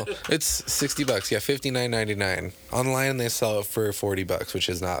 Oh, it's $60. Yeah, $59.99. Online they sell it for $40, which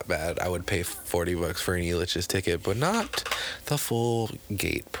is not bad. I would pay $40 for an Elitch's ticket, but not the full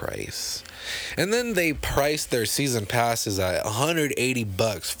gate price. And then they priced their season passes at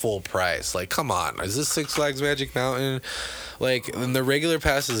 $180 full price. Like, come on, is this Six Flags Magic Mountain? Like, and the regular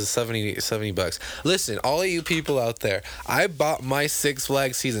passes is $70. Listen, all of you people out there, I bought my Six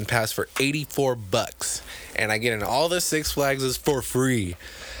Flags season pass for $84, and I get in all the Six Flags for free.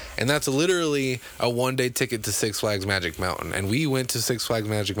 And that's literally a one-day ticket to Six Flags Magic Mountain. And we went to Six Flags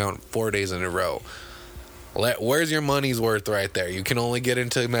Magic Mountain 4 days in a row. Where's your money's worth right there? You can only get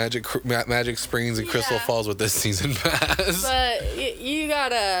into Magic Springs and Crystal Falls with this season pass. But you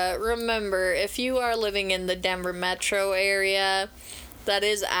gotta remember, if you are living in the Denver metro area, that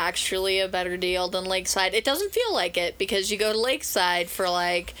is actually a better deal than Lakeside. It doesn't feel like it because you go to Lakeside for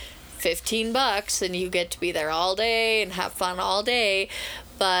like $15 and you get to be there all day and have fun all day,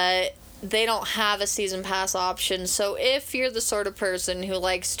 but they don't have a season pass option. So if you're the sort of person who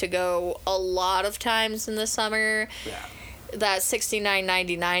likes to go a lot of times in the summer, that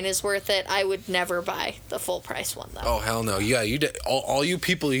 $69.99 is worth it. I would never buy the full price one though. Oh hell no! Yeah, you did. All you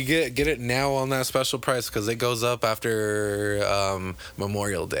people, you get it now on that special price because it goes up after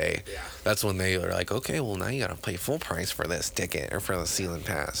Memorial Day. Yeah. That's when they are like, okay, well now you gotta pay full price for this ticket or for the season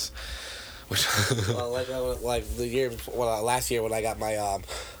pass. Which Well, like the year before, last year when I got my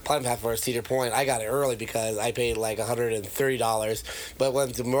Platinum Pass for Cedar Point, I got it early because I paid like $130. But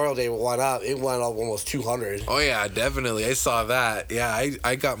when Memorial Day went up, it went up almost $200. Oh yeah, definitely. I saw that. Yeah,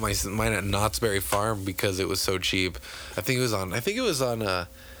 I got mine at Knott's Berry Farm because it was so cheap. It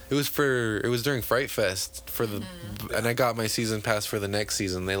was during Fright Fest for the, and I got my season pass for the next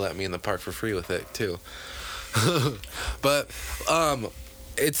season. They let me in the park for free with it too. But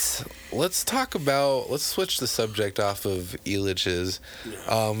let's switch the subject off of Elitch's.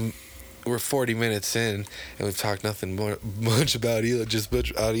 We're 40 minutes in and we've talked nothing much about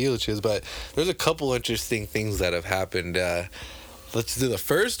Elitch's, but there's a couple interesting things that have happened. Let's do the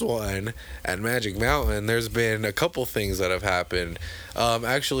first one at Magic Mountain. There's been a couple things that have happened.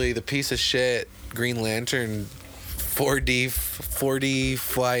 Actually, the piece of shit Green Lantern 4D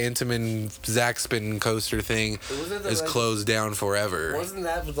Fly Intamin Zack Spin coaster thing is closed down forever. Wasn't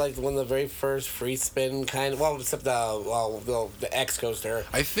that like one of the very first free spin kind of? Well, except the X coaster.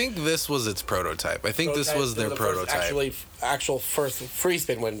 I think this was its prototype. I think this was their prototype. Actual first free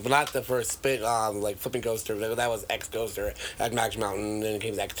spin one, but not the first spin like flipping coaster. That was X coaster at Magic Mountain, and then it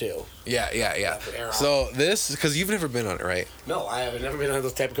came to X 2. Yeah. So this, because you've never been on it, right? No, I have never been on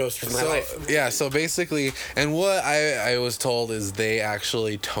those type of coasters in my life. Yeah, so basically, and what I was told is they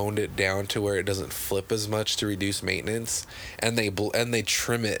actually toned it down to where it doesn't flip as much to reduce maintenance, and they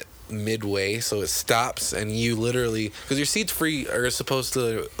trim it midway so it stops, and you literally, because your seats are supposed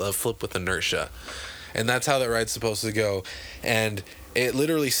to flip with inertia, and that's how that ride's supposed to go, and it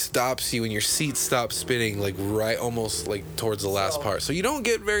literally stops you and your seat stops spinning like right almost like towards the last part, so you don't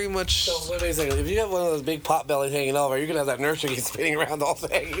get very much. So wait a second, if you have one of those big pot bellies hanging over, you're gonna have that inertia spinning around the whole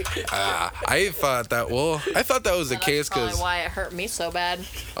thing. I thought that was the case That's because why it hurt me so bad.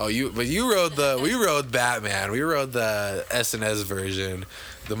 we rode Batman, we rode the S&S version,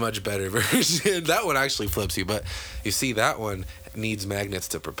 the much better version. That one actually flips you, but you see that one needs magnets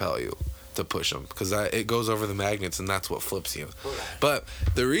to propel you, to push them, because it goes over the magnets and that's what flips you. But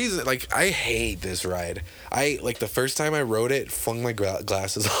the reason, like, I hate this ride. The first time I rode it, flung my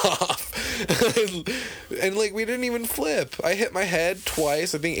glasses off and like we didn't even flip. I hit my head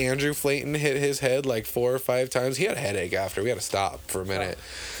twice. I think Andrew Flayton hit his head like 4 or 5 times. He had a headache after. We had to stop for a minute.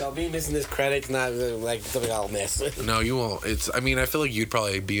 So me missing this credit's not like something I'll miss. No, you won't. I feel like you'd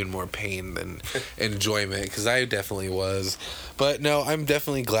probably be in more pain than enjoyment, because I definitely was. But no, I'm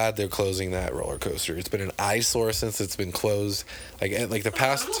definitely glad they're closing using that roller coaster. It's been an eyesore since it's been closed. Like the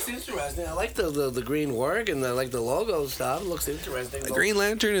past. It looks interesting. I like the green work and the logo stuff. It looks interesting. The Green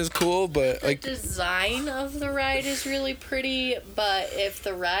Lantern is cool, but like the design of the ride is really pretty, but if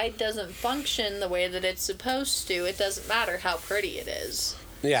the ride doesn't function the way that it's supposed to, it doesn't matter how pretty it is.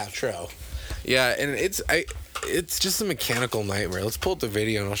 Yeah, true. yeah, and it's just a mechanical nightmare. Let's pull up the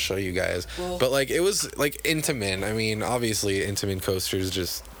video and I'll show you guys. Well, but like it was like Intamin. I mean, obviously Intamin coasters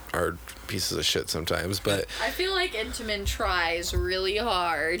just are pieces of shit sometimes, but I feel like Intamin tries really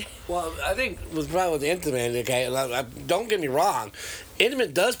hard. Well, I think with probably with Intamin, okay, don't get me wrong,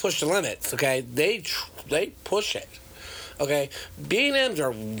 Intamin does push the limits, okay? They push it, okay? B&Ms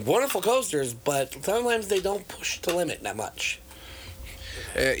are wonderful coasters, but sometimes they don't push the limit that much.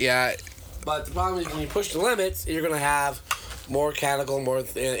 yeah, But the problem is when you push the limits, you're going to have more mechanical, more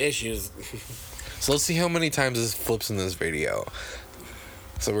issues. so let's see how many times this flips in this video.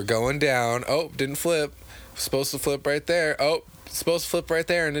 So we're going down. Oh, didn't flip. Supposed to flip right there. Oh, supposed to flip right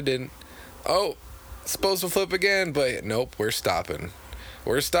there, and it didn't. Oh, supposed to flip again, but nope, we're stopping.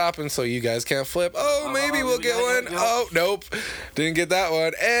 We're stopping so you guys can't flip. Oh, maybe we'll get one. Oh, nope. Didn't get that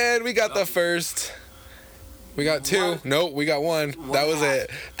one. And we got the first. We got two. Nope, we got one. That was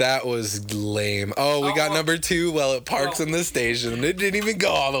it. That was lame. Oh, we got number 2 while it parks in the station. It didn't even go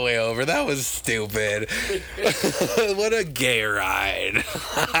all the way over. That was stupid. What a gay ride.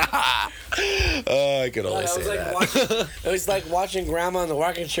 Oh, I could only say that. It was like watching Grandma in the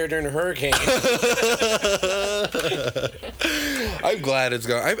rocking chair during a hurricane. I'm glad it's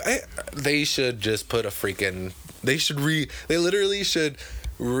gone. They should just put a freaking... They literally should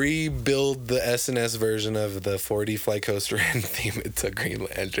rebuild the SNS version of the 4D flight coaster and theme it to Green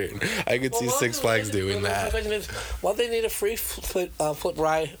Lantern. I could see Six Flags doing that. Well, they need a free flip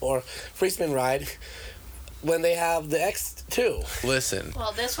ride or free spin ride when they have the X2. Listen.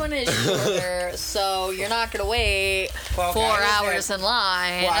 Well, this one is shorter, so you're not going to wait 4 hours in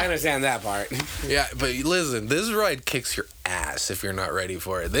line. Well, I understand that part. Yeah, but listen, this ride kicks your ass if you're not ready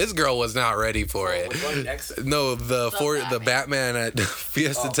for it. This girl was not ready for it. No, the Batman at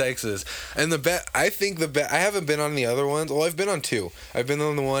Fiesta, Texas. And I haven't been on the other ones. Well, I've been on 2. I've been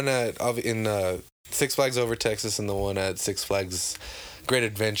on the one in Six Flags Over Texas and the one at Six Flags Great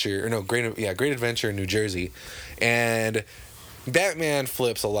Adventure in New Jersey. And Batman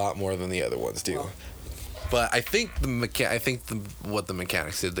flips a lot more than the other ones do. But I think what the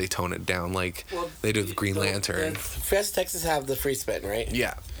mechanics did, they tone it down like they do with Green Lantern. Fiesta Texas have the free spin, right?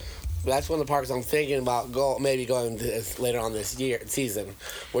 Yeah. That's one of the parks I'm thinking about maybe going to later on this season.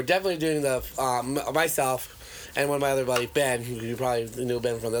 We're definitely doing the myself and one of my other buddies, Ben, who you probably knew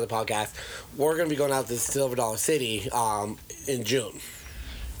Ben from the other podcast. We're going to be going out to Silver Dollar City in June.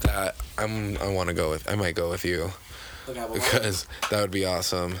 I might go with you. Okay, because that would be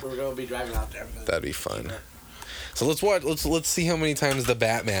awesome. We're going to be driving out there. That'd be fun. So let's see how many times the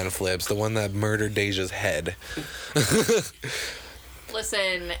Batman flips, the one that murdered Deja's head.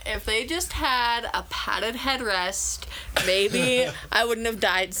 Listen, if they just had a padded headrest, maybe I wouldn't have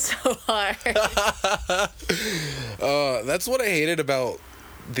died so hard. That's what I hated about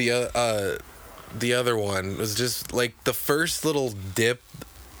the other one. Was just like the first little dip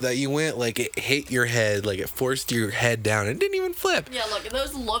that you went, like it hit your head, like it forced your head down. It didn't even flip. Yeah, look,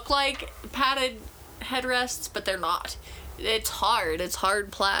 those look like padded headrests, but they're not. It's hard. It's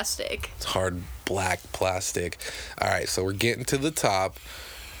hard plastic. It's hard black plastic. All right, so we're getting to the top.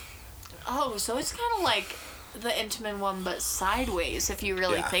 Oh, so it's kind of like the Intamin one, but sideways, if you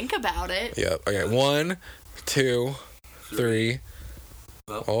really think about it. Yep. Okay, 1, 2, 3.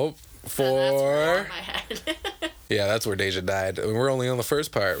 Oh, 4. My head. Yeah, that's where Deja died. I mean, we're only on the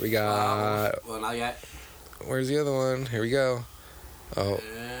first part. We got... well, not yet. Where's the other one? Here we go. Oh,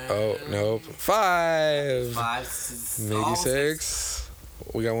 nope. 5. 5. Maybe 6.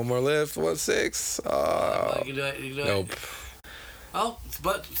 We got one more left. What, 6? You can do it. Nope. Oh,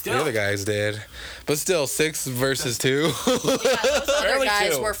 but still. The other guy's dead. But still, 6 versus 2. Yeah, those other Barely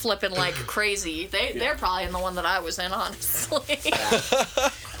guys 2. were flipping like crazy. They're probably in the one that I was in, honestly.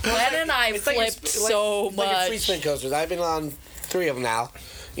 Glenn and I flipped so much. Like free spin coasters. I've been on 3 of them now.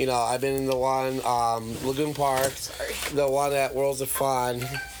 You know, I've been in the one Lagoon Park, the one at Worlds of Fun,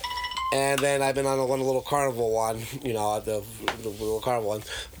 and then I've been on the little carnival one. You know, the little carnival one.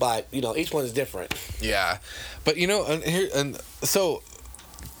 But you know, each one is different. Yeah, but you know, so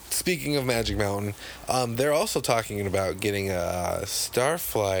speaking of Magic Mountain, they're also talking about getting a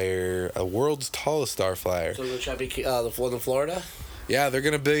Starflyer, a world's tallest Starflyer. So which be the one in Florida. Yeah, they're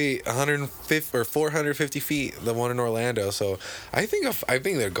gonna be 150 or 450 feet. The one in Orlando. So I think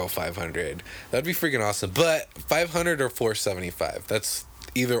they'd go 500. That'd be freaking awesome. But 500 or 475. That's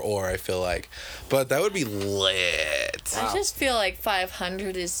either or, I feel like. But that would be lit. I just feel like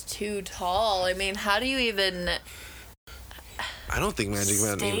 500 is too tall. I mean, how do you even I don't think Magic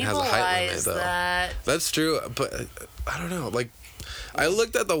Mountain even has a height limit, though. that? That's true, but I don't know. Like, I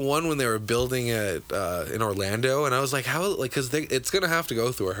looked at the one when they were building it in Orlando, and I was like, how? Like, because it's gonna have to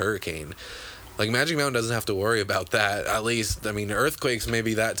go through a hurricane. Like, Magic Mountain doesn't have to worry about that. At least, I mean, earthquakes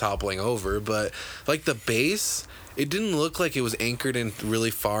maybe that toppling over, but like the base, it didn't look like it was anchored in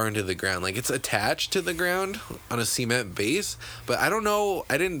really far into the ground. Like, it's attached to the ground on a cement base, but I don't know.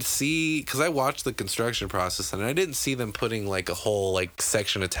 I didn't see, because I watched the construction process, and I didn't see them putting like a whole like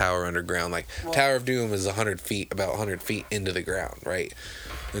section of tower underground. Like, Tower of Doom is 100 feet, about 100 feet into the ground, right?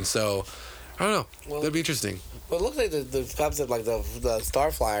 And so, I don't know. That'd be interesting. Well, it looks like the concept, like the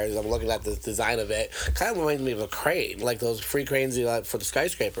Starflyers, I'm looking at the design of it, kind of reminds me of a crane, like those free cranes you like for the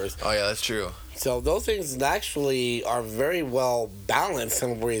skyscrapers. Oh, yeah, that's true. So those things actually are very well balanced for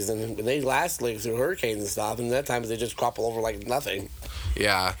some reason. They last like through hurricanes and stuff, and at times they just crumple over like nothing.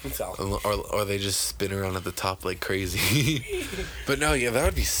 Yeah. So. Or they just spin around at the top like crazy. But no, yeah, that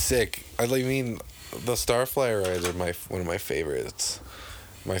would be sick. I mean, the Starflyer rides are one of my favorites.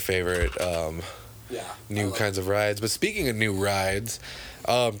 My favorite new kinds of rides. But speaking of new rides,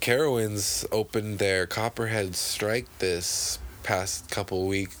 Carowinds opened their Copperhead Strike this past couple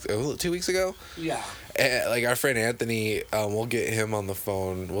weeks, 2 weeks ago. Yeah. And, like, our friend Anthony, we'll get him on the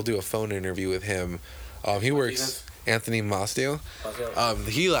phone. We'll do a phone interview with him. He works. Anthony Mastio.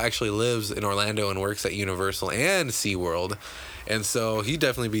 Okay. He actually lives in Orlando and works at Universal and SeaWorld. And so he'd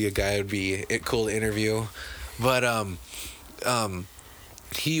definitely be a guy who'd be cool to interview. But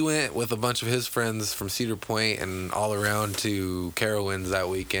he went with a bunch of his friends from Cedar Point and all around to Carowinds that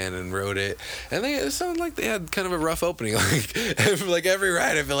weekend and rode it. And it sounded like they had kind of a rough opening. Like every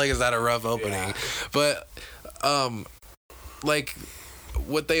ride, I feel like has had a rough opening. Yeah. But like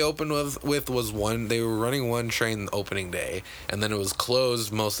what they opened with was they were running one train opening day, and then it was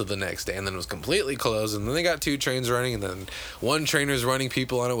closed most of the next day, and then it was completely closed, and then they got 2 trains running, and then one trainer's running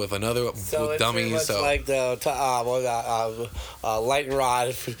people on it with another with dummies. So like the lightning rod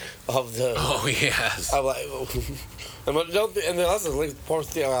of the. Oh yes. I'm like, and then also like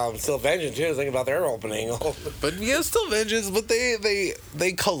Still Vengeance too. Thinking about their opening. But yeah, Still Vengeance, but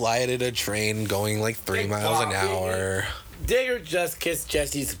they collided a train going like 3 miles an hour. Digger just kissed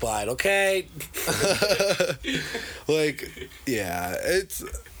Jesse's butt, okay? Like, yeah,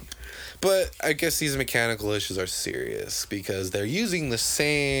 but I guess these mechanical issues are serious because they're using the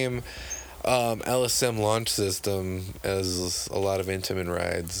same LSM launch system as a lot of Intamin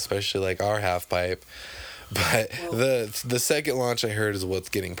rides, especially like our half pipe. But the second launch I heard is what's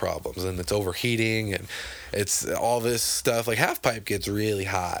getting problems, and it's overheating, and it's all this stuff. Like Half Pipe gets really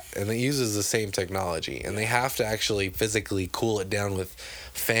hot, and it uses the same technology, and they have to actually physically cool it down with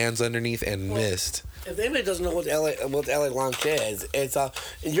fans underneath and mist. If anybody doesn't know what LA launch is, it's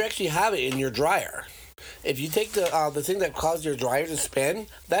you actually have it in your dryer. If you take the thing that causes your dryer to spin,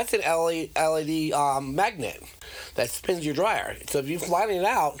 that's an LED magnet that spins your dryer. So if you flatten it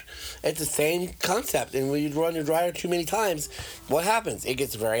out, it's the same concept. And when you run your dryer too many times, what happens? It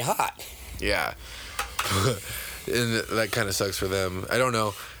gets very hot. Yeah. And that kind of sucks for them. I don't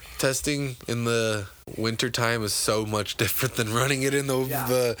know. Testing in the winter time is so much different than running it in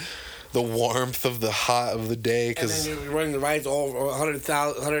the warmth of the hot of the day. Cause and then you're running the rides over 100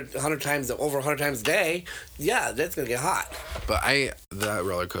 times a day. Yeah, that's gonna get hot. But that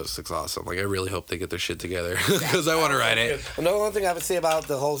roller coaster looks awesome. Like I really hope they get their shit together because I want to ride it. Another one thing I would say about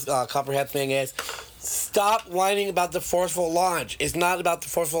the whole Copperhead thing is, stop whining about the forceful launch. It's not about the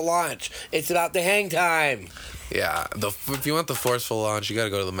forceful launch. It's about the hang time. Yeah, if you want the forceful launch, you got to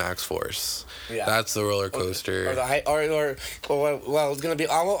go to the Max Force. Yeah, that's the roller coaster. Well, it's gonna be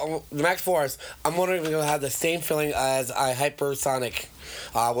the Max Force. I'm wondering if it's gonna have the same feeling as Hypersonic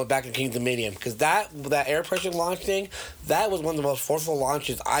went back to King's Dominion, because that air pressure launch thing, that was one of the most forceful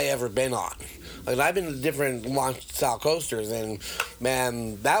launches I ever been on. Like I've been to different launch style coasters, and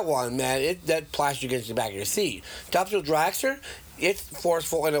man, that one, that plaster against the back of your seat. Top Thrill Dragster, it's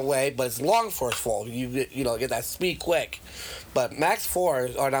forceful in a way, but it's long forceful. You get that speed quick. But Max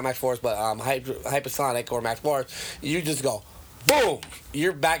Force, or not Max Force, but Hypersonic or Max Force, you just go, boom,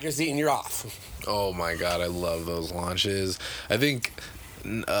 you're back in your seat and you're off. Oh my God, I love those launches. I think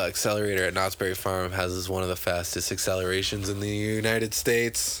Accelerator at Knott's Berry Farm has one of the fastest accelerations in the United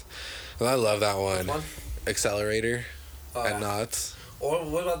States. And I love that one. Accelerator at Knott's. Or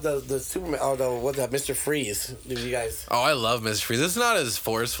what about the Superman? Oh, what's that? Mr. Freeze. Did you guys? Oh, I love Mr. Freeze. It's not as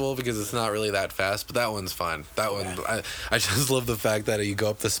forceful because it's not really that fast, but that one's fun. That one, I just love the fact that you go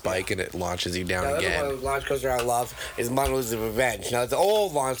up the spike and it launches you down again. One launch coaster I love is Monolith's Revenge. Now it's an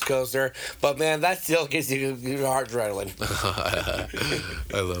old launch coaster, but man, that still gives you your heart adrenaline.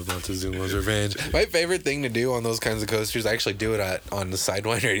 I love Montezuma's Revenge. My favorite thing to do on those kinds of coasters, I actually do it on the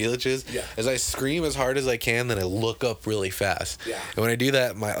Sidewinder at Elitch's, is I scream as hard as I can, then I look up really fast. Yeah. And when I do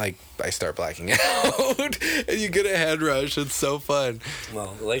that, I start blacking out, and you get a head rush. It's so fun.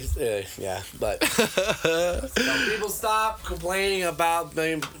 Well, but some people stop complaining about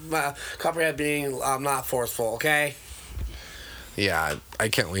Copperhead being not forceful. Okay. Yeah, I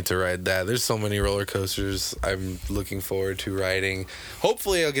can't wait to ride that. There's so many roller coasters I'm looking forward to riding.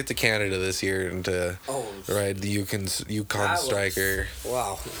 Hopefully, I'll get to Canada this year and to ride the Yukon Striker.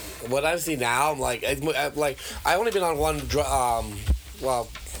 Wow, what I see now, I'm like I only been on one. What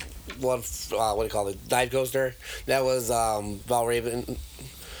do you call it? Dive coaster. That was Valravn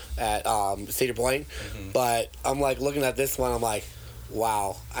at Cedar Point. Mm-hmm. But I'm like looking at this one. I'm like,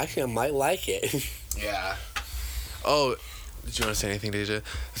 wow. Actually, I might like it. Yeah. Oh, did you want to say anything, DJ?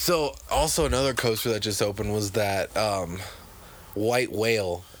 So, also another coaster that just opened was that White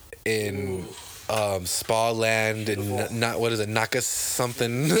Whale in Spa Land and not what is it, Naka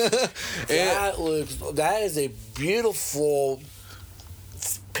something. That is a beautiful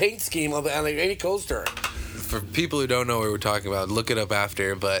paint scheme of any coaster. For people who don't know what we're talking about, look it up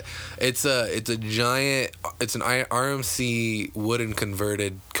after. But it's a giant. It's an RMC wooden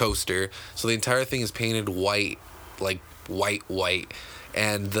converted coaster. So the entire thing is painted white, like white,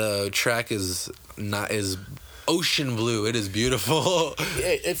 and the track is ocean blue. It is beautiful.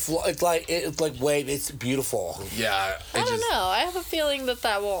 It's beautiful. Yeah. I don't know. I have a feeling that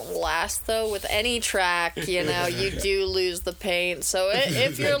won't last though. With any track, you do lose the paint. So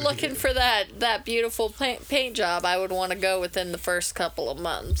if you're looking for that beautiful paint job, I would want to go within the first couple of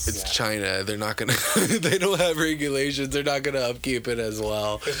months. It's China. They're not gonna. They don't have regulations. They're not gonna upkeep it as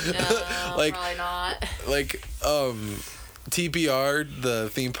well. No, probably not. TPR, the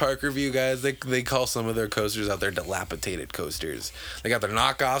theme park review guys, they call some of their coasters out there dilapidated coasters. They got their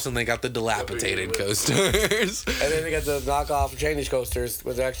knockoffs and they got the dilapidated coasters. And then they got the knockoff Chinese coasters,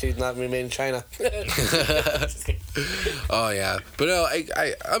 but they're actually not made in China. Oh yeah, but no,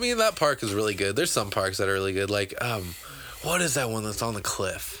 I mean that park is really good. There's some parks that are really good. Like what is that one that's on the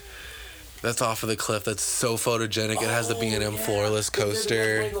cliff? That's off of the cliff. That's so photogenic. It has the B&M floorless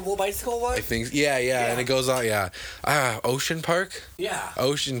coaster. The little bicycle one? I think. Yeah, and it goes on. Yeah. Ocean Park. Yeah.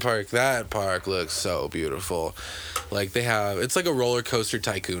 Ocean Park. That park looks so beautiful. Like they have. It's like a roller coaster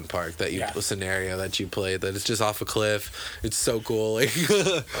tycoon park a scenario that you play. That it's just off a cliff. It's so cool. Like.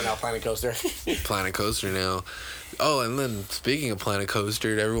 Now Planet Coaster. Planet Coaster now. Oh, and then speaking of Planet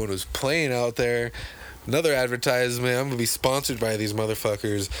Coaster, everyone was playing out there. Another advertisement. I'm gonna be sponsored by these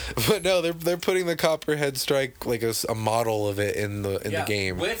motherfuckers, but no, they're putting the Copperhead Strike like a model of it in the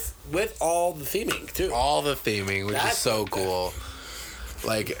game with all the theming too. All the theming, which is so cool.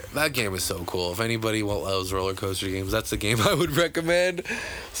 Like that game is so cool. If anybody loves roller coaster games, that's the game I would recommend.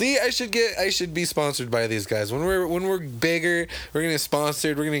 See, I should be sponsored by these guys. When we're bigger, we're gonna get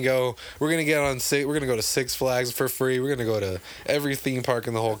sponsored. We're gonna go to Six Flags for free. We're gonna go to every theme park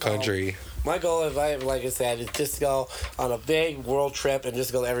in the whole country. My goal, like I said, is just to go on a big world trip and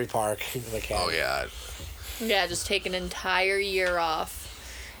just go to every park if I can. Oh yeah. Yeah, just take an entire year off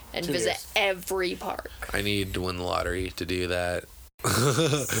and visit every park. I need to win the lottery to do that.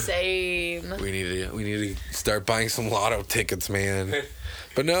 Same. We need to start buying some lotto tickets, man.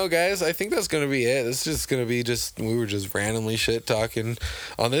 But no, guys, I think that's gonna be it. This is just gonna be we were just randomly shit talking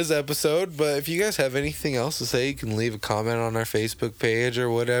on this episode. But if you guys have anything else to say, you can leave a comment on our Facebook page or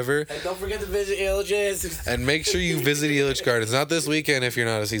whatever. And don't forget to visit Elitch's. And make sure you visit Elitch Gardens. Not this weekend if you're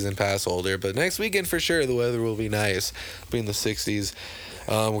not a season pass holder, but next weekend for sure. The weather will be nice. It'll be in the 60s.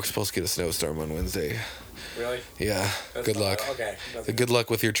 We're supposed to get a snowstorm on Wednesday. Really? Yeah. Good luck. Okay. Good luck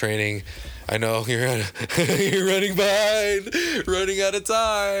with your training. I know you're running behind, running out of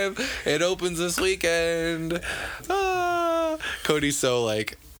time. It opens this weekend. Cody's so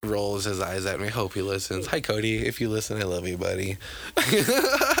rolls his eyes at me. Hope he listens. Hi, Cody. If you listen, I love you, buddy.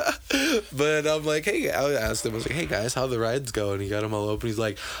 But I'm like, hey, I asked him, I was like, hey guys, how the rides go? And he got them all open. He's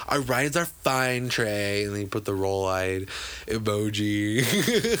like, our rides are fine, Trey. And then he put the roll-eyed emoji.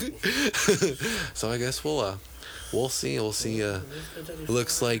 So I guess we'll see.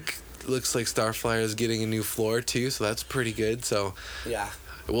 Looks like Starflyer is getting a new floor too, so that's pretty good. So yeah,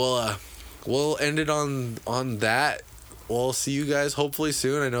 we'll end it on that. we'll see you guys hopefully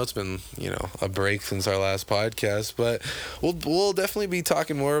soon. I know it's been, a break since our last podcast, but we'll definitely be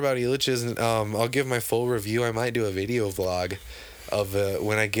talking more about Elitch's, and I'll give my full review. I might do a video vlog of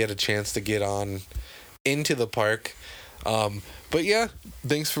when I get a chance to get on into the park. But yeah,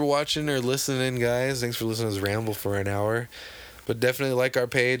 thanks for watching or listening, guys. Thanks for listening to us ramble for an hour. But definitely like our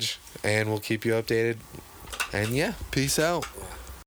page, and we'll keep you updated. And yeah, peace out.